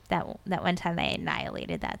time, that one time I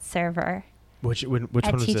annihilated that server Which at one was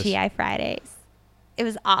this? TGI Fridays. It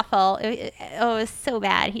was awful. It was so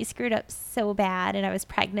bad. He screwed up so bad, and I was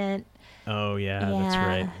pregnant. Oh yeah, that's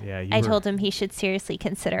right. Yeah, I told him he should seriously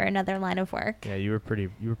consider another line of work. Yeah, you were pretty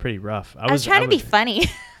rough. I was trying to be funny.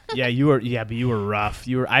 Yeah, you were. Yeah, but you were rough.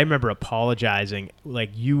 I remember apologizing.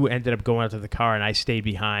 Like you ended up going out to the car, and I stayed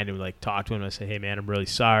behind and like talked to him. I said, "Hey, man, I'm really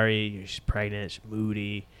sorry. She's pregnant. She's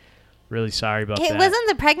moody. Really sorry about that." It wasn't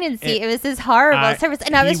the pregnancy. It was this horrible service,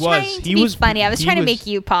 and I was trying to be funny. I was trying to make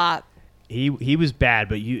you pop. He was bad,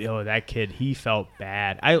 but that kid, he felt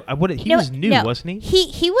bad. He was new, wasn't he?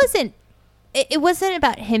 He wasn't. It wasn't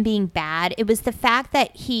about him being bad. It was the fact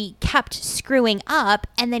that he kept screwing up,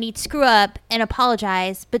 and then he'd screw up and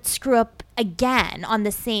apologize, but screw up again on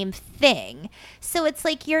the same thing. So it's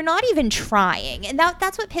like you're not even trying, and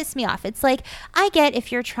that's what pissed me off. It's like, I get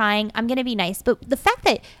if you're trying, I'm gonna be nice, but the fact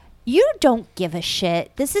that you don't give a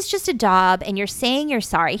shit. This is just a job, and you're saying you're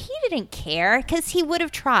sorry. He didn't care because he would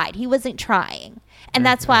have tried. He wasn't trying. And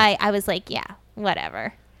that's why I was like, yeah,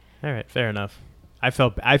 whatever. All right, fair enough. I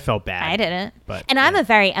felt bad. I didn't. But and I'm a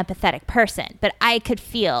very empathetic person, but I could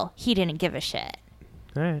feel he didn't give a shit.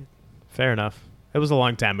 All right, fair enough. It was a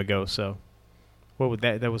long time ago, so what would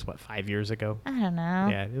that was what, 5 years ago? I don't know.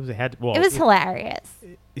 Yeah, it was hilarious.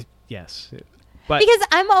 Yes. But because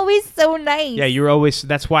I'm always so nice. Yeah, you're always.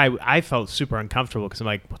 That's why I felt super uncomfortable because I'm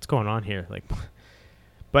like, what's going on here? Like,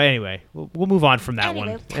 but anyway, we'll move on from that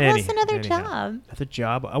one. Tell us another job. Another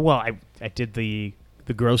job. Well, I did the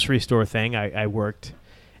grocery store thing. I worked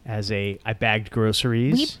as I bagged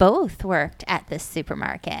groceries. We both worked at this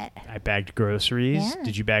supermarket. I bagged groceries. Yeah.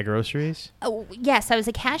 Did you bag groceries? Oh, yes, I was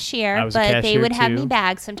a cashier, they would have me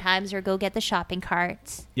bag sometimes or go get the shopping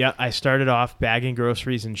carts. Yeah, I started off bagging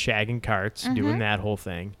groceries and shagging carts, doing that whole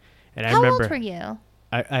thing. And How old were you?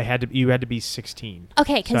 You had to be 16.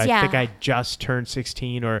 Okay, because I think I just turned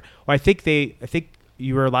 16, or I think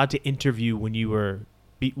you were allowed to interview when you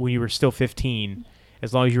were still 15.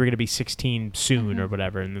 As long as you were going to be 16 soon or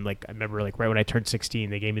whatever. And then, I remember, right when I turned 16,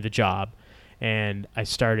 they gave me the job. And I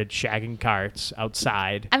started shagging carts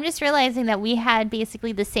outside. I'm just realizing that we had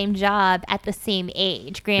basically the same job at the same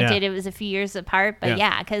age. Granted, It was a few years apart. But,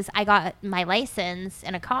 because I got my license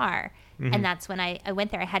in a car. Mm-hmm. And that's when I went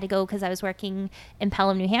there. I had to go because I was working in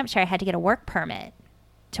Pelham, New Hampshire. I had to get a work permit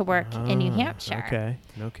to work in New Hampshire. Okay.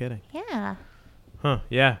 No kidding. Yeah. Huh.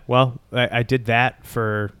 Yeah. Well, I did that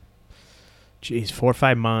for 4 or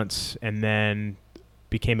 5 months, and then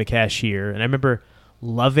became a cashier. And I remember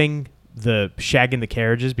loving the shagging the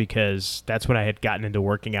carriages because that's when I had gotten into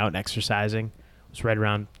working out and exercising. It was right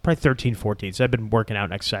around probably 13, 14. So I've been working out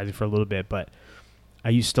and exercising for a little bit, but I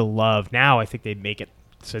used to love. Now I think they make it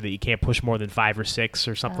so that you can't push more than 5 or 6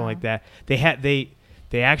 or something like that. They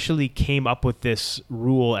actually came up with this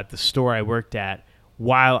rule at the store I worked at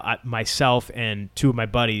while myself and 2 of my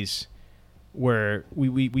buddies where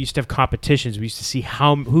we used to have competitions. We used to see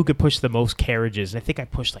who could push the most carriages. And I think I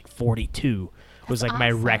pushed 42 was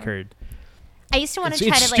my record. I used to want to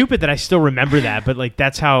try It's stupid that I still remember that, but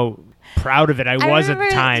that's how proud of it I was at the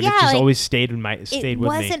time. Yeah, it just always stayed with me. It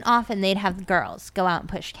wasn't often they'd have girls go out and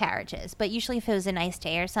push carriages, but usually if it was a nice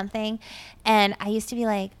day or something. And I used to be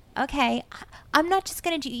like, okay, I'm not just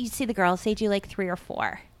going to do, you see the girls, they do 3 or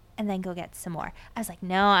 4. And then go get some more. I was like,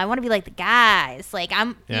 no, I want to be like the guys. I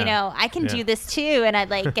can do this too. And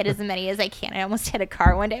I'd get as many as I can. I almost hit a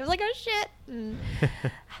car one day. I was like, oh shit.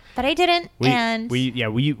 But I didn't.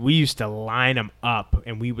 We used to line them up,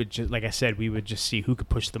 and we would just, like I said, we would just see who could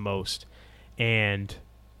push the most. And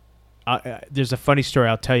there's a funny story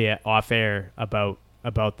I'll tell you off air about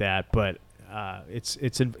that, but it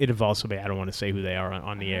involves somebody. I don't want to say who they are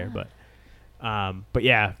on the air, but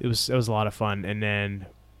yeah, it was a lot of fun. And then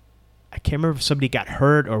I can't remember if somebody got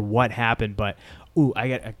hurt or what happened, but I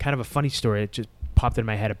got a kind of a funny story. It just popped in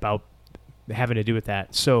my head about having to do with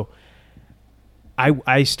that. So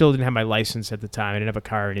I still didn't have my license at the time. I didn't have a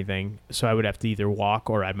car or anything, so I would have to either walk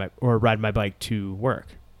or ride my bike to work.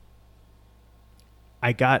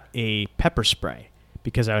 I got a pepper spray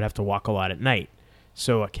because I would have to walk a lot at night.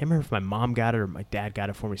 So I can't remember if my mom got it or my dad got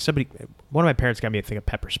it for me. One of my parents got me a thing of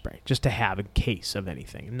pepper spray just to have in case of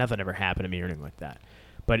anything. Nothing ever happened to me or anything like that.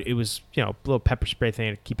 But it was, a little pepper spray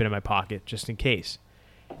thing to keep it in my pocket just in case.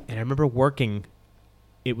 And I remember working,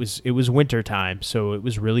 it was winter time, so it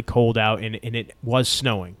was really cold out, and it was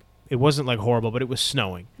snowing. It wasn't horrible, but it was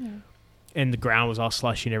snowing. Yeah. And the ground was all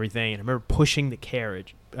slushy and everything. And I remember pushing the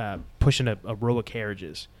carriage, pushing a row of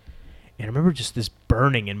carriages. And I remember just this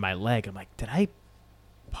burning in my leg. I'm like, did I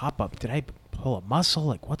pop up? Did I pull a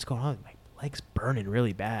muscle? What's going on? My leg's burning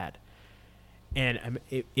really bad. And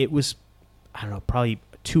it was, I don't know, probably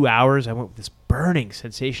 2 hours. I went with this burning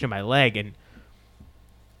sensation in my leg, and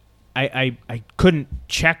I couldn't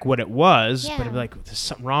check what it was, but I'd be like, there's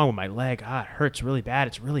something wrong with my leg. It hurts really bad.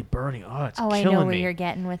 It's really burning. It's killing me. I know where you're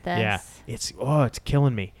getting with this. Yeah, it's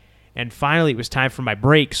killing me. And finally, it was time for my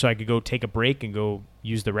break, so I could go take a break and go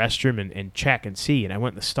use the restroom and check and see. And I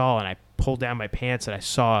went in the stall, and I pulled down my pants, and I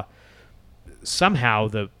saw somehow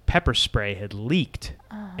the pepper spray had leaked,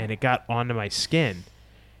 and it got onto my skin.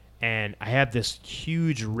 And I had this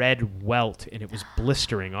huge red welt, and it was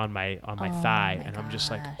blistering on my thigh. And I'm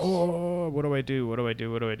just like, what do I do? What do I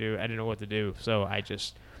do? What do I do? I didn't know what to do. So I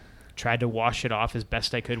just tried to wash it off as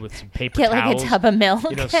best I could with some paper towels. Get a tub of milk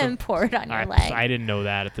and pour it on your leg. So I didn't know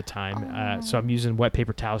that at the time. So I'm using wet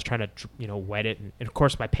paper towels, trying to, wet it. And of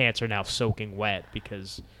course, my pants are now soaking wet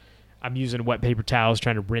because I'm using wet paper towels,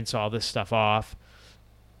 trying to rinse all this stuff off.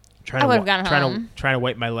 Trying to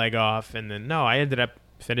wipe my leg off. And then, I ended up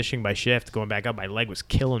finishing my shift, going back up, my leg was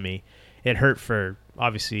killing me. It hurt for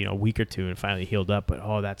obviously a week or two and finally healed up,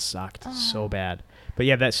 but that sucked so bad. But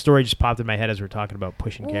yeah, that story just popped in my head as we were talking about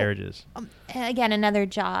pushing carriages. Again, another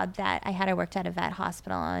job that I had, I worked at a vet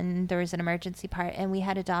hospital, and there was an emergency part, and we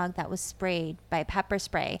had a dog that was sprayed by pepper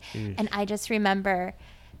spray. And I just remember,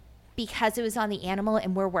 because it was on the animal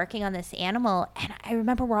and we're working on this animal, and I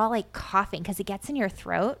remember we're all like coughing because it gets in your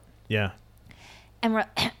throat. Yeah. And we're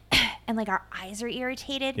and like our eyes are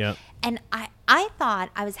irritated. Yeah. And I thought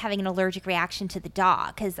I was having an allergic reaction to the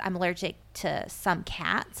dog because I'm allergic to some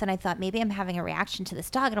cats, and I thought maybe I'm having a reaction to this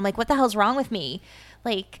dog, and I'm like, what the hell's wrong with me?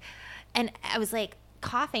 Like, and I was like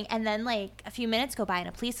coughing, and then like a few minutes go by and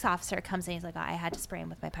a police officer comes in. He's like, I had to spray him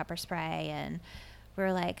with my pepper spray, and we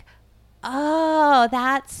were like, oh,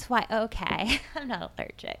 that's why. Okay. I'm not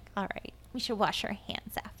allergic. All right. We should wash our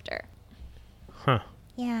hands after. Huh.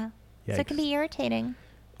 Yeah. Yikes. So it can be irritating.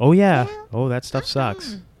 Oh, yeah. Yeah. Oh, that stuff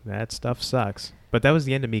sucks. That stuff sucks. But that was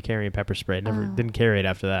the end of me carrying pepper spray. I never didn't carry it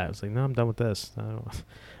after that. I was like, no, I'm done with this.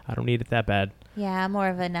 I don't need it that bad. Yeah, I'm more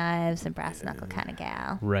of a knives and brass knuckle kind of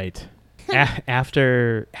gal. Right.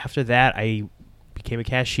 After that, I became a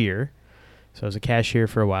cashier. So I was a cashier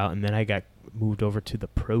for a while, and then I got moved over to the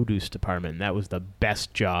produce department. And that was the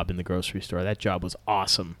best job in the grocery store. That job was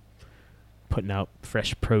awesome, putting out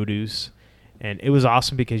fresh produce. And it was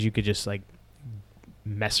awesome because you could just like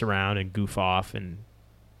mess around and goof off, and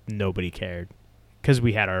nobody cared because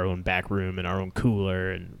we had our own back room and our own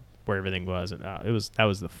cooler and where everything was. And that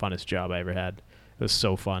was the funnest job I ever had. It was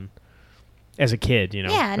so fun as a kid,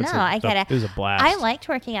 Yeah, I get it. It was a blast. I liked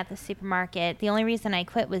working at the supermarket. The only reason I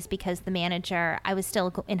quit was because the manager, I was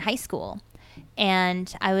still in high school,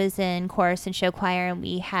 and I was in chorus and show choir, and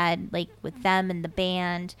we had like with them and the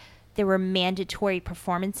band, there were mandatory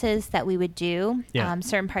performances that we would do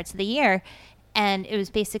certain parts of the year. And it was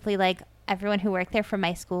basically like everyone who worked there from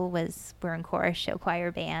my school were in chorus, show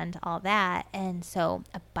choir, band, all that. And so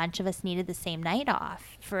a bunch of us needed the same night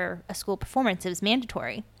off for a school performance. It was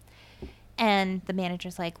mandatory. And the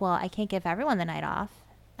manager's like, well, I can't give everyone the night off.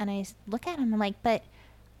 And I look at him, I'm like, but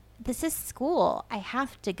this is school. I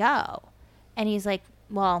have to go. And he's like,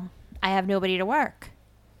 well, I have nobody to work.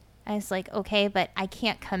 I was like, okay, but I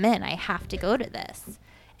can't come in. I have to go to this.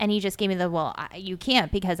 And he just gave me you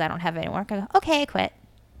can't because I don't have any work. I go, okay, I quit.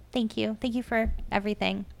 Thank you. Thank you for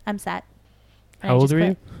everything. I'm set. And How old were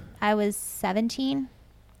you? I was 17.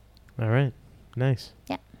 All right. Nice.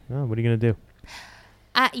 Yeah. Oh, what are you going to do?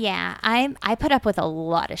 Yeah, I put up with a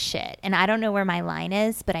lot of shit, and I don't know where my line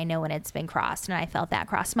is, but I know when it's been crossed, and I felt that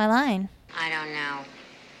crossed my line. I don't know.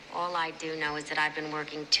 All I do know is that I've been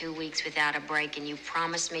working 2 weeks without a break, and you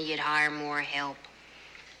promised me you'd hire more help.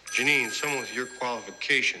 Janine, someone with your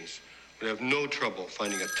qualifications would have no trouble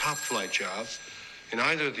finding a top-flight job in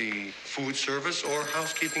either the food service or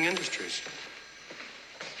housekeeping industries.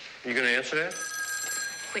 You gonna answer that?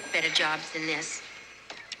 Quit better jobs than this.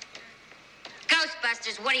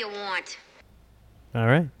 Ghostbusters, what do you want? All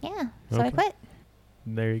right. Yeah, so I Okay. quit.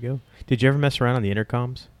 There you go. Did you ever mess around on the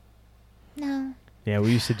intercoms? No. Yeah,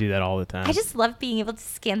 we used to do that all the time. I just love being able to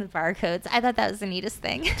scan the barcodes. I thought that was the neatest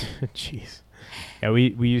thing. Jeez. Yeah,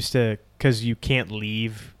 we used to, because you can't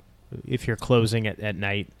leave if you're closing at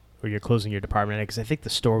night or you're closing your department, because I think the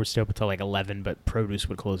store would stay open until like 11, but produce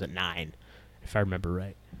would close at 9, if I remember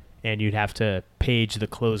right. And you'd have to page the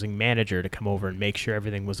closing manager to come over and make sure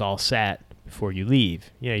everything was all set before you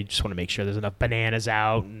leave. You just want to make sure there's enough bananas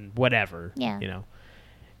out and whatever, Yeah.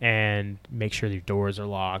 and make sure your doors are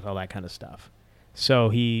locked, all that kind of stuff.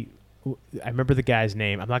 So I remember the guy's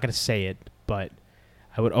name. I'm not going to say it, but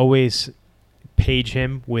I would always page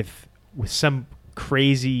him with some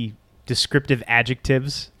crazy descriptive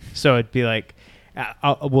adjectives. So it'd be like,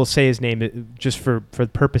 we'll say his name just for the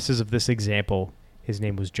purposes of this example. His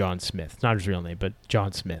name was John Smith. Not his real name, but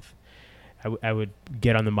John Smith. I would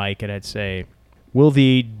get on the mic and I'd say, will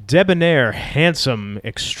the debonair, handsome,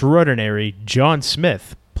 extraordinary John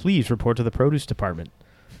Smith please report to the produce department?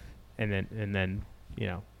 And then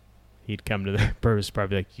he'd come to the produce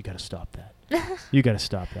department like, you got to stop that. You got to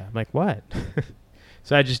stop that. I'm like, what?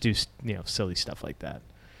 So I just do, silly stuff like that.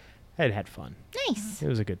 I had fun. Nice. It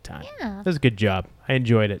was a good time. Yeah. It was a good job. I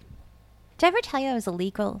enjoyed it. Did I ever tell you I was a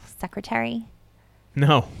legal secretary?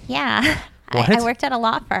 No. Yeah. What? I worked at a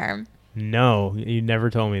law firm. No, you never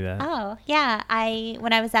told me that. Oh, yeah.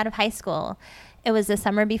 When I was out of high school, it was the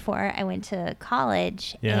summer before I went to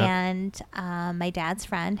college, and my dad's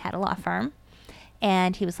friend had a law firm,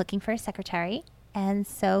 and he was looking for a secretary, and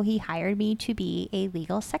so he hired me to be a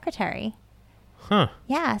legal secretary. Huh.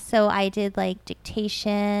 Yeah, so I did like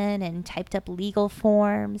dictation and typed up legal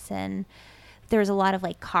forms and there was a lot of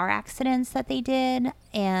like car accidents that they did,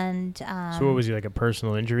 and So what was he, like a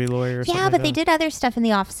personal injury lawyer or something? yeah, like but they that? did other stuff in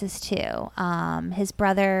the offices too. His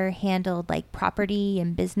brother handled like property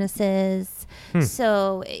and businesses.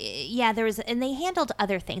 So yeah, there was, and they handled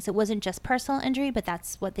other things. It wasn't just personal injury, but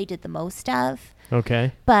that's what they did the most of.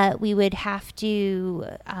 Okay. But we would have to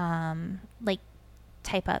like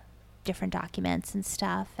type up different documents and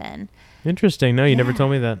stuff, and Interesting. No, you never Yeah.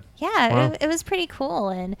 told me that. yeah, Wow. it was pretty cool.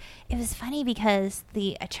 And it was funny because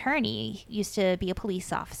the attorney used to be a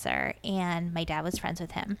police officer, and my dad was friends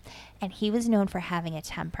with him, and he was known for having a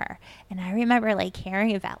temper. And I remember like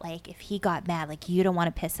hearing about like if he got mad, like you don't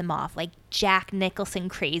want to piss him off, like Jack Nicholson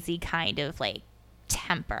crazy kind of like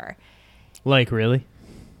temper. Like, really?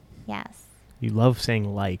 Yes. You love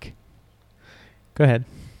saying like. Go ahead.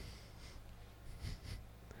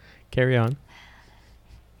 Carry on.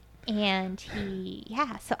 And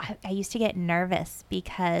so I used to get nervous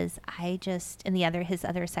because his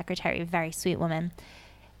other secretary, very sweet woman,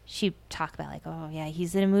 she'd talk about like, oh yeah,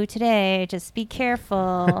 he's in a mood today, just be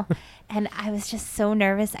careful. And I was just so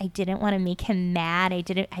nervous. I didn't want to make him mad. I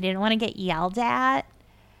didn't want to get yelled at.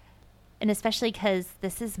 And especially because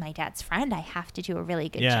this is my dad's friend, I have to do a really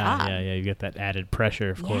good job. Yeah. You get that added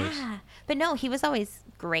pressure, of course. Yeah. But no, he was always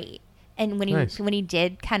great. And when Nice. he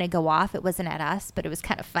did kind of go off, it wasn't at us, but it was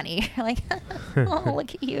kind of funny. Like, oh,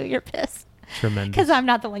 look at you, you're pissed. Tremendous. Because I'm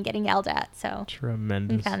not the one getting yelled at. So we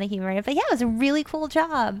Tremendous. found the humor in it. But yeah, it was a really cool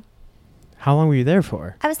job. How long were you there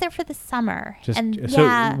for? I was there for the summer. Just and so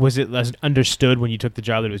yeah, was it understood when you took the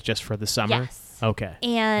job that it was just for the summer? Yes. Okay.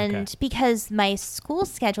 And Okay. because my school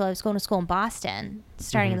schedule, I was going to school in Boston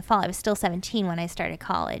starting in the fall. I was still 17 when I started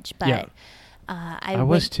college. But Yeah. I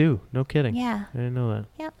was went- too. No kidding. Yeah. I didn't know that.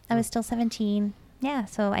 Yep, I was still 17. Yeah,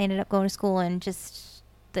 so I ended up going to school, and just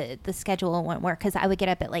the schedule wouldn't work because I would get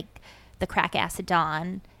up at like the crack ass of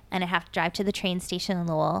dawn, and I'd have to drive to the train station in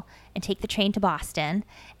Lowell and take the train to Boston,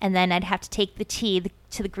 and then I'd have to take the T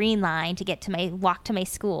to the Green Line to get to walk to my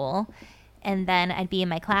school, and then I'd be in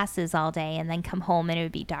my classes all day, and then come home and it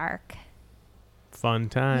would be dark. Fun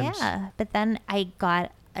times. Yeah, but then I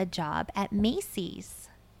got a job at Macy's.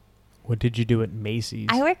 What did you do at Macy's?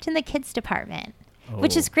 I worked in the kids department.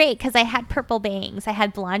 Which is Oh. great because I had purple bangs. I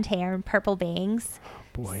had blonde hair and purple bangs.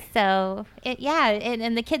 Boy. So,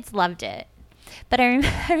 and the kids loved it. But I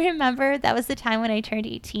remember that was the time when I turned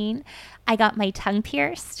 18. I got my tongue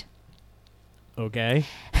pierced. Okay.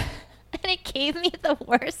 And it gave me the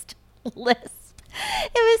worst lisp.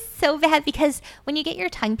 It was so bad because when you get your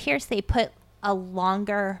tongue pierced, they put a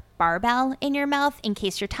longer barbell in your mouth in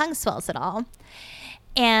case your tongue swells at all.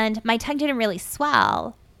 And my tongue didn't really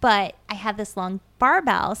swell, but I had this long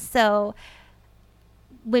barbell. So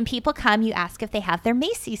when people come, you ask if they have their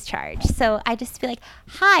Macy's charge. So I just be like,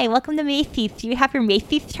 hi, welcome to Macy's. Do you have your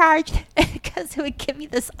Macy's charge? Because it would give me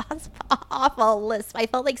this awful lisp. I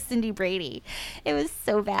felt like Cindy Brady. It was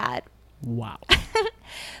so bad. Wow.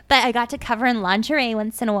 But I got to cover in lingerie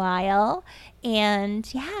once in a while.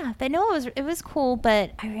 And yeah, but no, it was cool.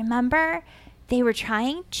 But I remember they were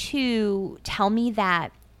trying to tell me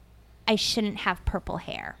that I shouldn't have purple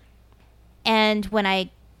hair. And when I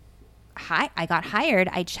got hired,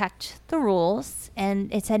 I checked the rules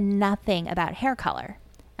and it said nothing about hair color.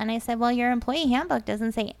 And I said, well, your employee handbook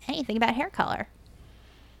doesn't say anything about hair color.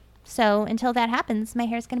 So until that happens, my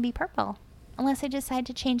hair is going to be purple. Unless I decide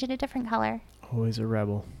to change it a different color. Always a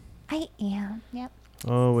rebel. I am. Yep.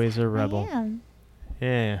 Always a rebel. I am.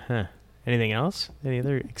 Yeah. Huh. Anything else? Any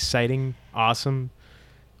other exciting, awesome,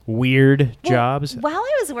 weird Well, jobs? While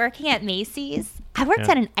I was working at Macy's, I worked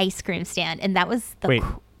Yeah. at an ice cream stand, and that was the Wait,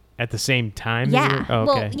 at the same time? you yeah. were- Oh,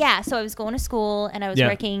 Well, okay. yeah. So I was going to school, and I was Yeah.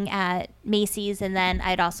 working at Macy's, and then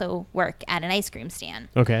I'd also work at an ice cream stand.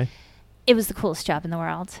 Okay. It was the coolest job in the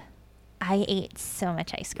world. I ate so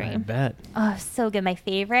much ice I cream. bet. Oh, so good. My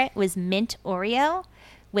favorite was mint Oreo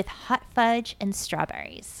with hot fudge and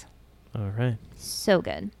strawberries. All right. So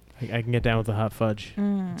good. I can get down with the hot fudge.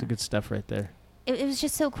 Mm. It's a good stuff right there. It was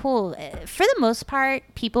just so cool. For the most part,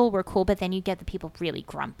 people were cool, but then you get the people really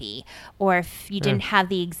grumpy, or if you didn't have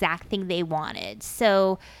the exact thing they wanted.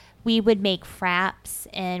 So we would make fraps,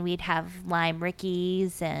 and we'd have lime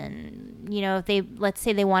rickeys, and if let's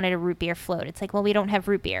say they wanted a root beer float, it's like, well, we don't have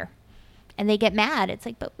root beer, and they get mad. It's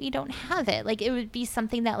like, but we don't have it. Like, it would be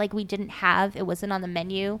something that like we didn't have, it wasn't on the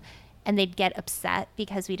menu, and they'd get upset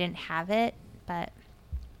because we didn't have it. But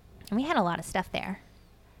we had a lot of stuff there.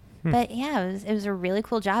 But yeah, it was a really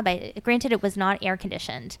cool job. Granted, it was not air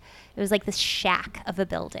conditioned. It was like this shack of a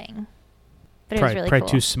building. But it was really probably cool.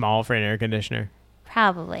 too small for an air conditioner.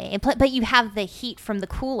 Probably. But you have the heat from the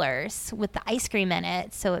coolers with the ice cream in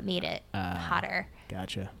it, so it made it hotter.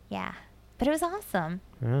 Gotcha. Yeah. But it was awesome.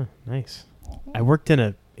 Oh, nice. I worked in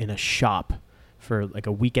a shop for like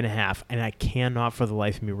a week and a half, and I cannot for the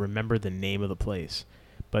life of me remember the name of the place.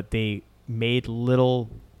 But they made little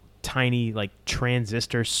tiny like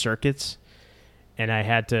transistor circuits, and I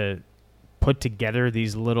had to put together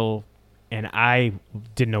these little, and I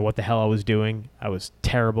didn't know what the hell I was doing. I was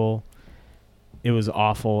terrible. It was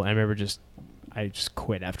awful. I remember I just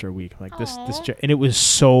quit after a week. Like and it was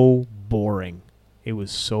so boring. It was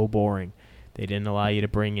so boring. They didn't allow you to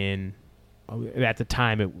bring in, at the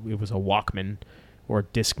time it was a Walkman or a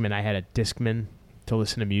Discman. I had a Discman to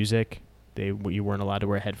listen to music. You weren't allowed to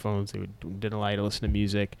wear headphones. They didn't allow you to listen to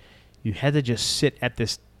music. You had to just sit at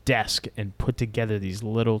this desk and put together these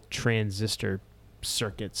little transistor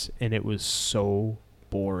circuits, and it was so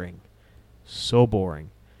boring. So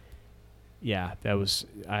boring. Yeah,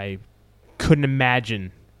 I couldn't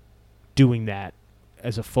imagine doing that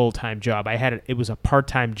as a full-time job. It was a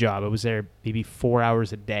part-time job. I was there maybe 4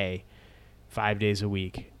 hours a day, 5 days a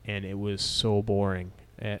week, and it was so boring.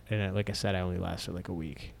 And like I said, I only lasted like a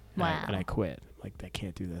week. Wow. And I quit. Like, I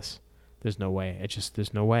can't do this. There's no way.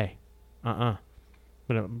 There's no way. I'm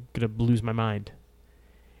gonna lose my mind.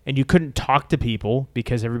 And you couldn't talk to people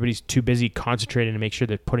because everybody's too busy concentrating to make sure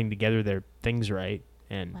they're putting together their things right.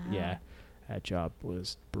 And yeah, that job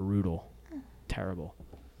was brutal. Terrible.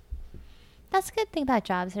 That's a good thing about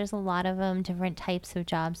jobs. There's a lot of them, different types of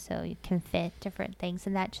jobs, so you can fit different things,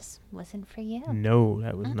 and that just wasn't for you. No,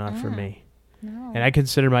 that was not for me. No. And I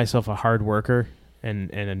consider myself a hard worker,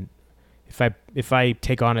 and if I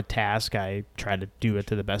take on a task, I try to do it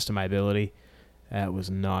to the best of my ability. That was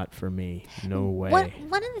not for me. No way.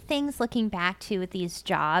 One of the things looking back to with these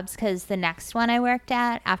jobs, because the next one I worked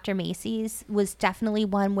at after Macy's was definitely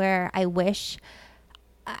one where I wish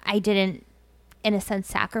I didn't, in a sense,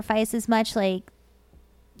 sacrifice as much. Like,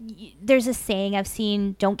 there's a saying I've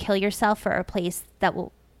seen, don't kill yourself for a place that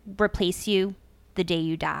will replace you the day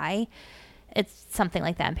you die. It's something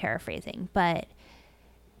like that. I'm paraphrasing. But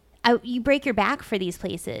you break your back for these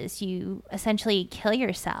places. You essentially kill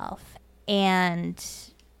yourself. And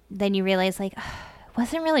then you realize, like, it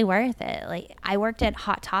wasn't really worth it. Like, I worked at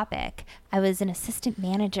Hot Topic. I was an assistant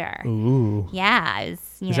manager. Ooh. Yeah. I was,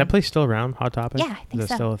 Is that place still around, Hot Topic? Yeah, I think so. Is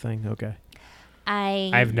that still a thing? Okay.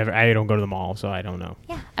 I don't go to the mall, so I don't know.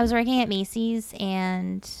 Yeah. I was working at Macy's,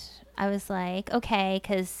 and I was like, okay,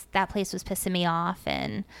 because that place was pissing me off.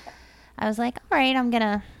 And I was like, all right, I'll go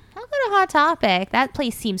to Hot Topic. That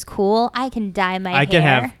place seems cool. I can dye my hair. I can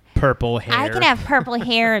have purple hair. I can have purple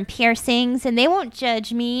hair and piercings, and they won't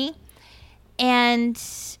judge me. And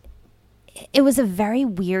it was a very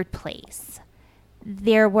weird place.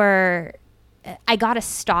 I got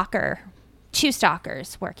two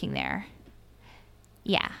stalkers working there.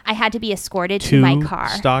 Yeah. I had to be escorted to my car.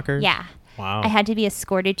 2 stalkers? Yeah. Wow. I had to be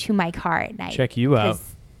escorted to my car at night. Check you out.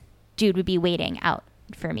 Dude would be waiting out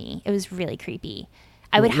for me. It was really creepy.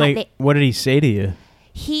 What did he say to you?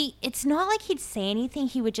 It's not like he'd say anything.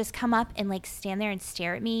 He would just come up and like stand there and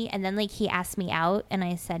stare at me. And then like he asked me out, and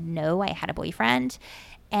I said no, I had a boyfriend.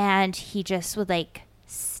 And he just would like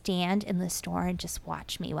stand in the store and just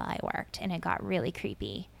watch me while I worked. And it got really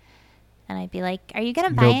creepy. And I'd be like, are you going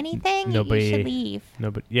to buy anything? You should leave.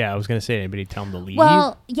 Nobody. Yeah, I was going to say, anybody tell him to leave?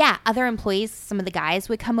 Well, yeah, other employees, some of the guys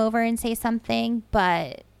would come over and say something.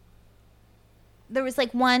 But there was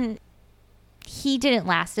like one... He didn't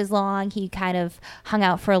last as long. He kind of hung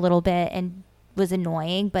out for a little bit and was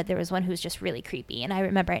annoying, but there was one who was just really creepy. And I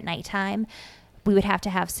remember at nighttime, we would have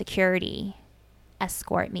to have security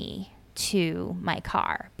escort me to my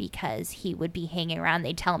car because he would be hanging around.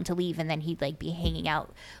 They'd tell him to leave, and then he'd like be hanging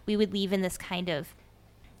out. We would leave in this kind of,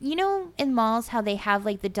 in malls how they have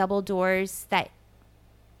like the double doors that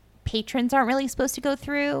patrons aren't really supposed to go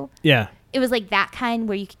through. Yeah. It was like that kind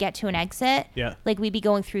where you could get to an exit. Yeah. Like we'd be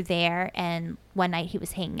going through there, and one night he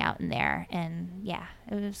was hanging out in there, and yeah,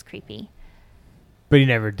 it was creepy. But he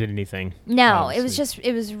never did anything. No, obviously.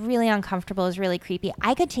 It was really uncomfortable. It was really creepy.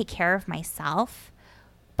 I could take care of myself,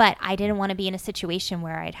 but I didn't want to be in a situation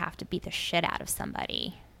where I'd have to beat the shit out of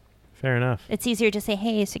somebody. Fair enough. It's easier to say,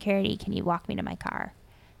 hey, security, can you walk me to my car?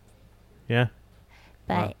 Yeah.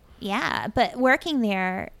 But yeah, but working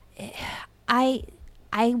there, I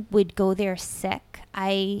would go there sick.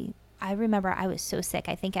 I remember I was so sick.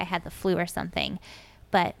 I think I had the flu or something.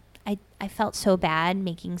 But I felt so bad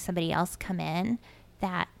making somebody else come in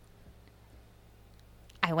that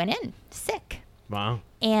I went in sick. Wow.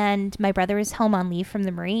 And my brother was home on leave from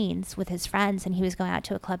the Marines with his friends, and he was going out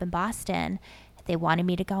to a club in Boston. They wanted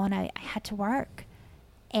me to go, and I had to work.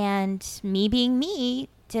 And me being me,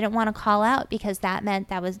 didn't want to call out because that meant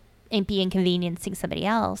that was be inconveniencing somebody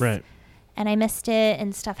else. Right. and I missed it,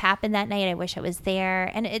 and stuff happened that night. I wish I was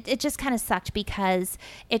there. And it just kind of sucked because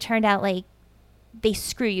it turned out like they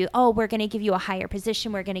screw you. Oh, we're going to give you a higher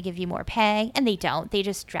position. We're going to give you more pay. And they don't. They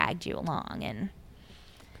just dragged you along. And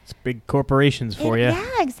it's big corporations for you.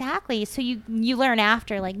 Yeah, exactly. So you learn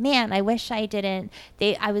after, like, man, I wish I didn't.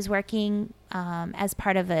 I was working as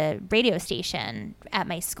part of a radio station at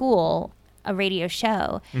my school, a radio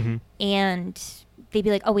show. Mm-hmm. And they'd be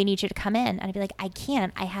like, oh, we need you to come in. And I'd be like, I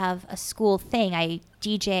can't. I have a school thing. I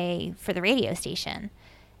DJ for the radio station.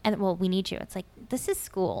 And, well, we need you. It's like, this is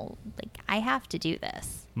school. Like, I have to do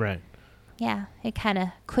this. Right. Yeah. It kind of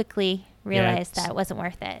quickly realized that it wasn't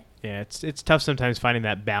worth it. Yeah, it's tough sometimes finding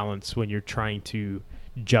that balance when you're trying to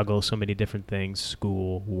juggle so many different things,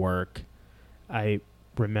 school, work. I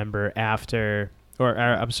remember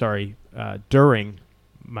during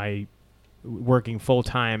my working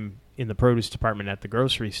full-time in the produce department at the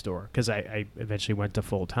grocery store, because I eventually went to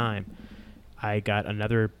full-time, I got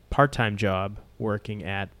another part-time job working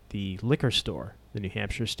at the liquor store, the New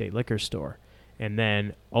Hampshire State Liquor Store, and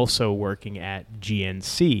then also working at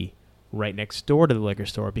GNC right next door to the liquor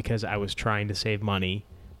store because I was trying to save money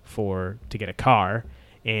to get a car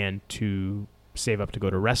and to save up to go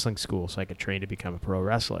to wrestling school so I could train to become a pro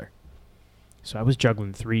wrestler. So I was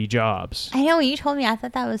juggling 3 jobs. I know, when you told me, I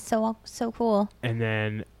thought that was so cool. And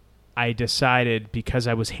then I decided, because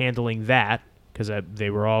I was handling that, because they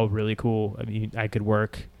were all really cool. I mean, I could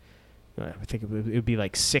work, I think it would be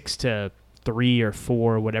like 6 to 3 or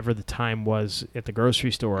 4, whatever the time was at the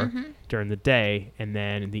grocery store during the day. And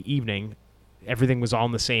then in the evening, everything was all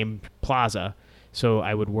in the same plaza. So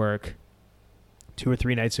I would work 2 or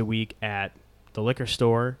 3 nights a week at the liquor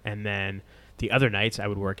store, and then the other nights I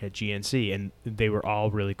would work at GNC, and they were all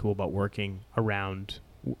really cool about working around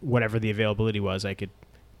whatever the availability was. I could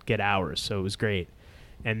get hours, so it was great.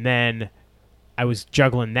 And then I was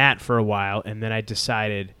juggling that for a while, and then I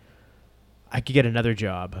decided I could get another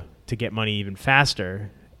job to get money even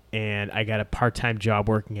faster, and I got a part-time job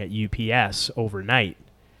working at UPS overnight,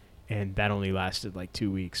 and that only lasted like 2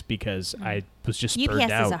 weeks because I was just burned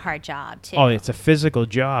out. UPS is a hard job, too. Oh, it's a physical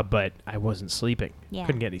job, but I wasn't sleeping. Yeah.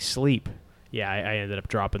 Couldn't get any sleep. Yeah, I ended up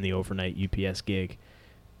dropping the overnight UPS gig.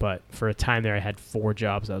 But for a time there, I had 4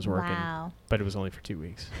 jobs I was working. Wow. But it was only for 2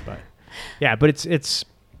 weeks. But yeah, but it's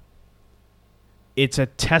a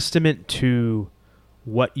testament to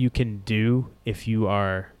what you can do if you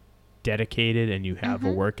are dedicated and you have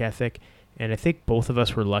a work ethic. And I think both of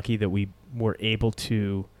us were lucky that we were able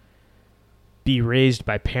to be raised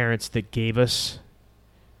by parents that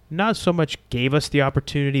not so much gave us the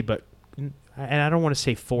opportunity, but, and I don't want to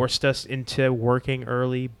say forced us into working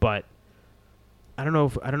early, but I don't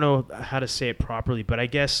know how to say it properly, but I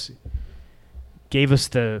guess gave us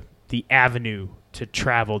the avenue to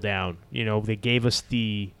travel down. You know, they gave us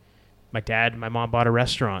my dad and my mom bought a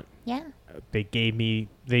restaurant. Yeah.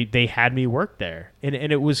 They had me work there. And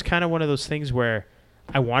it was kind of one of those things where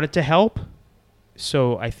I wanted to help.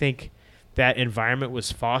 So I think that environment was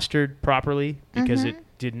fostered properly because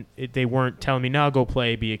they weren't telling me, no, go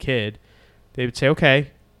play, be a kid. They would say,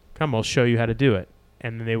 okay, come, I'll show you how to do it.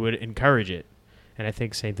 And then they would encourage it. And I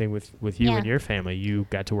think same thing with you and your family. You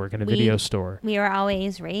got to work in a video store. We were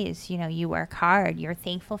always raised, you work hard. You're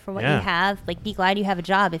thankful for what you have. Like, be glad you have a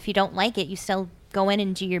job. If you don't like it, you still go in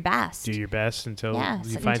and do your best. Do your best until you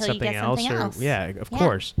find until something else. Of Yeah.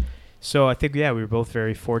 course. So I think, we were both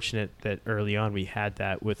very fortunate that early on we had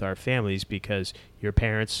that with our families because your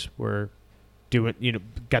parents were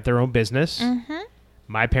got their own business. Mm-hmm.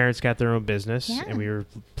 My parents got their own business, and we were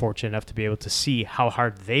fortunate enough to be able to see how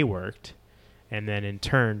hard they worked, and then in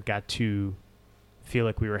turn got to feel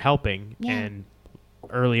like we were helping. Yeah. And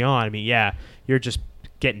early on, I mean, you're just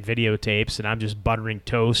getting videotapes, and I'm just buttering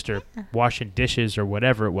toast or washing dishes or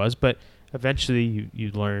whatever it was, but eventually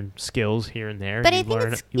you learn skills here and there. But you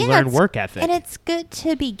I think learn work ethic. And it's good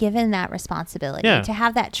to be given that responsibility, to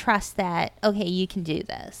have that trust that, okay, you can do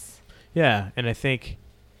this. Yeah, and I think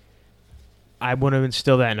I want to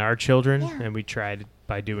instill that in our children, and we tried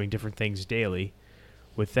by doing different things daily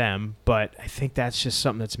with them, but I think that's just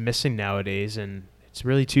something that's missing nowadays, and it's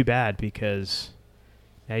really too bad because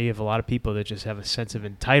now you have a lot of people that just have a sense of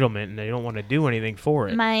entitlement and they don't want to do anything for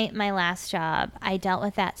it. My last job, I dealt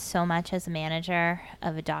with that so much as a manager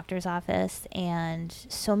of a doctor's office, and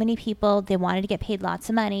so many people, they wanted to get paid lots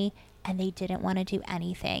of money and they didn't want to do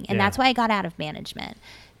anything. And that's why I got out of management,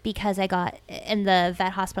 because I got in the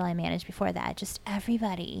vet hospital I managed before that, just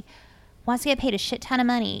everybody wants to get paid a shit ton of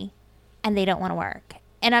money and they don't want to work.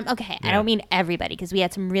 And I don't mean everybody, because we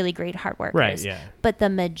had some really great hard workers. Right, yeah. But the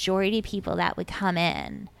majority of people that would come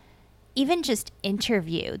in, even just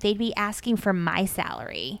interview, they'd be asking for my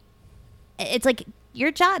salary. it's like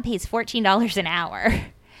your job pays $14 an hour.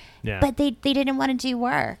 Yeah. But they didn't want to do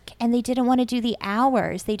work, and they didn't want to do the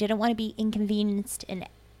hours. They didn't want to be inconvenienced in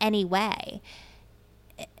any way.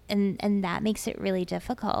 And that makes it really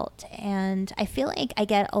difficult. And I feel like I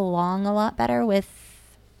get along a lot better with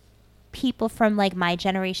people from like my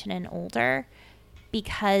generation and older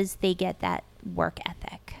because they get that work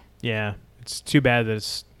ethic. Yeah. It's too bad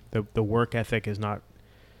that the work ethic is not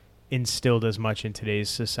instilled as much in today's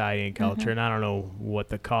society and culture. And I don't know what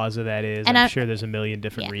the cause of that is. And I'm sure there's a million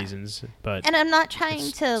different Yeah. reasons, but And I'm not trying to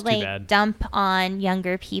it's too like bad. dump on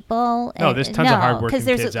younger people. No, there's tons of hardworking because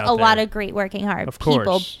there's kids out a lot there. of great working hard Of people.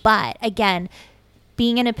 course. But again,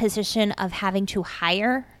 being in a position of having to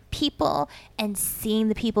hire people and seeing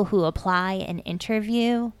the people who apply and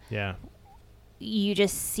interview, yeah. you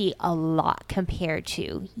just see a lot compared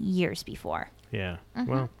to years before. Yeah. Mm-hmm.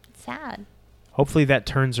 Well, It's sad. hopefully that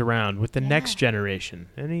turns around with the Yeah. next generation.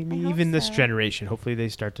 And I hope even this so. generation, hopefully they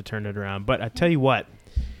start to turn it around. But I tell you what,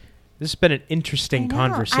 this has been an interesting I know.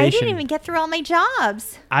 conversation. I didn't even get through all my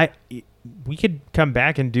jobs. We could come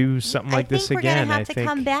back and do something like this I think again. we're gonna have to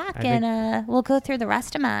come back and we'll go through the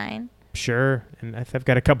rest of mine. Sure, and I've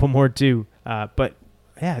got a couple more too. But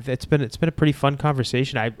yeah, it's been a pretty fun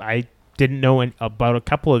conversation. I didn't know about a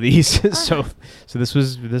couple of these, so this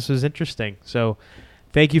was interesting. So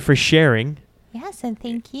thank you for sharing. Yes, and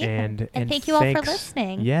thank you. And thank you all for thanks.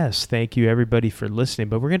 listening. Yes, thank you everybody for listening.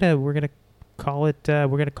 But we're gonna call it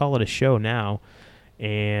a show now,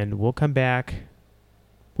 and we'll come back.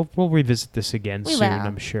 We'll revisit this again We soon, will.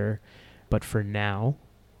 I'm sure. But for now,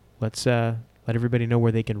 let's let everybody know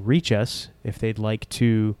where they can reach us if they'd like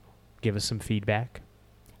to give us some feedback.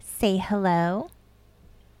 Say hello.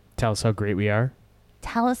 Tell us how great we are.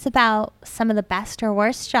 Tell us about some of the best or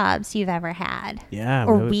worst jobs you've ever had. Yeah.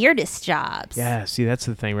 Or weirdest jobs. Yeah. See, that's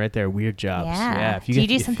the thing right there. Weird jobs. Yeah. If do you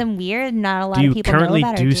do if- something weird not a lot Do of you people currently know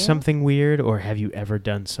about? Or do something weird, or have you ever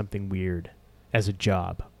done something weird as a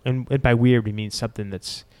job? And by weird, we mean something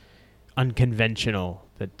that's unconventional,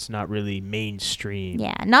 that's not really mainstream.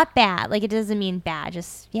 Yeah, not bad. Like, it doesn't mean bad.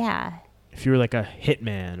 Just, yeah. If you were like a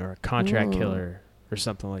hitman or a contract Ooh. killer or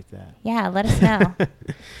something like that. Yeah, let us know.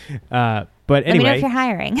 But Let me know anyway. if you're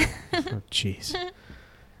hiring. Oh, jeez.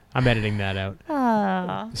 I'm editing that out.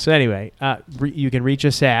 Oh. So anyway, you can reach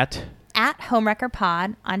us at Homewrecker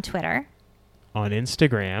Pod on Twitter. on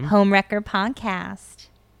Instagram. Homewrecker Podcast.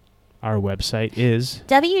 Our website is,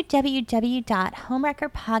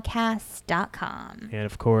 www.homewreckerpodcast.com. and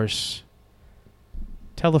of course,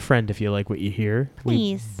 tell a friend if you like what you hear.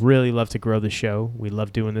 Please. We really love to grow the show. We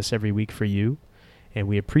love doing this every week for you, and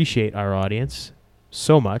we appreciate our audience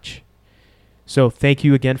so much. So thank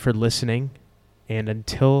you again for listening, and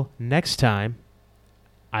until next time,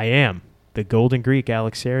 I am the Golden Greek,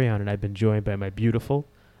 Alex Arion, and I've been joined by my beautiful,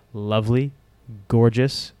 lovely,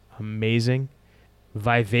 gorgeous, amazing,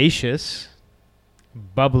 vivacious,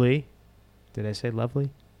 bubbly, did I say lovely?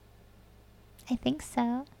 I think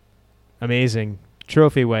so. Amazing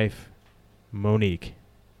trophy wife, Monique.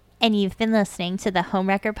 And you've been listening to the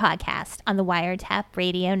Homewrecker Podcast on the Wiretap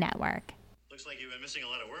Radio Network. Looks like you've been missing a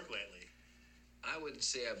lot of work lately. I wouldn't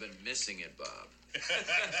say I've been missing it, Bob. Good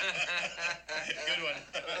one.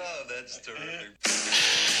 Oh, that's terrific.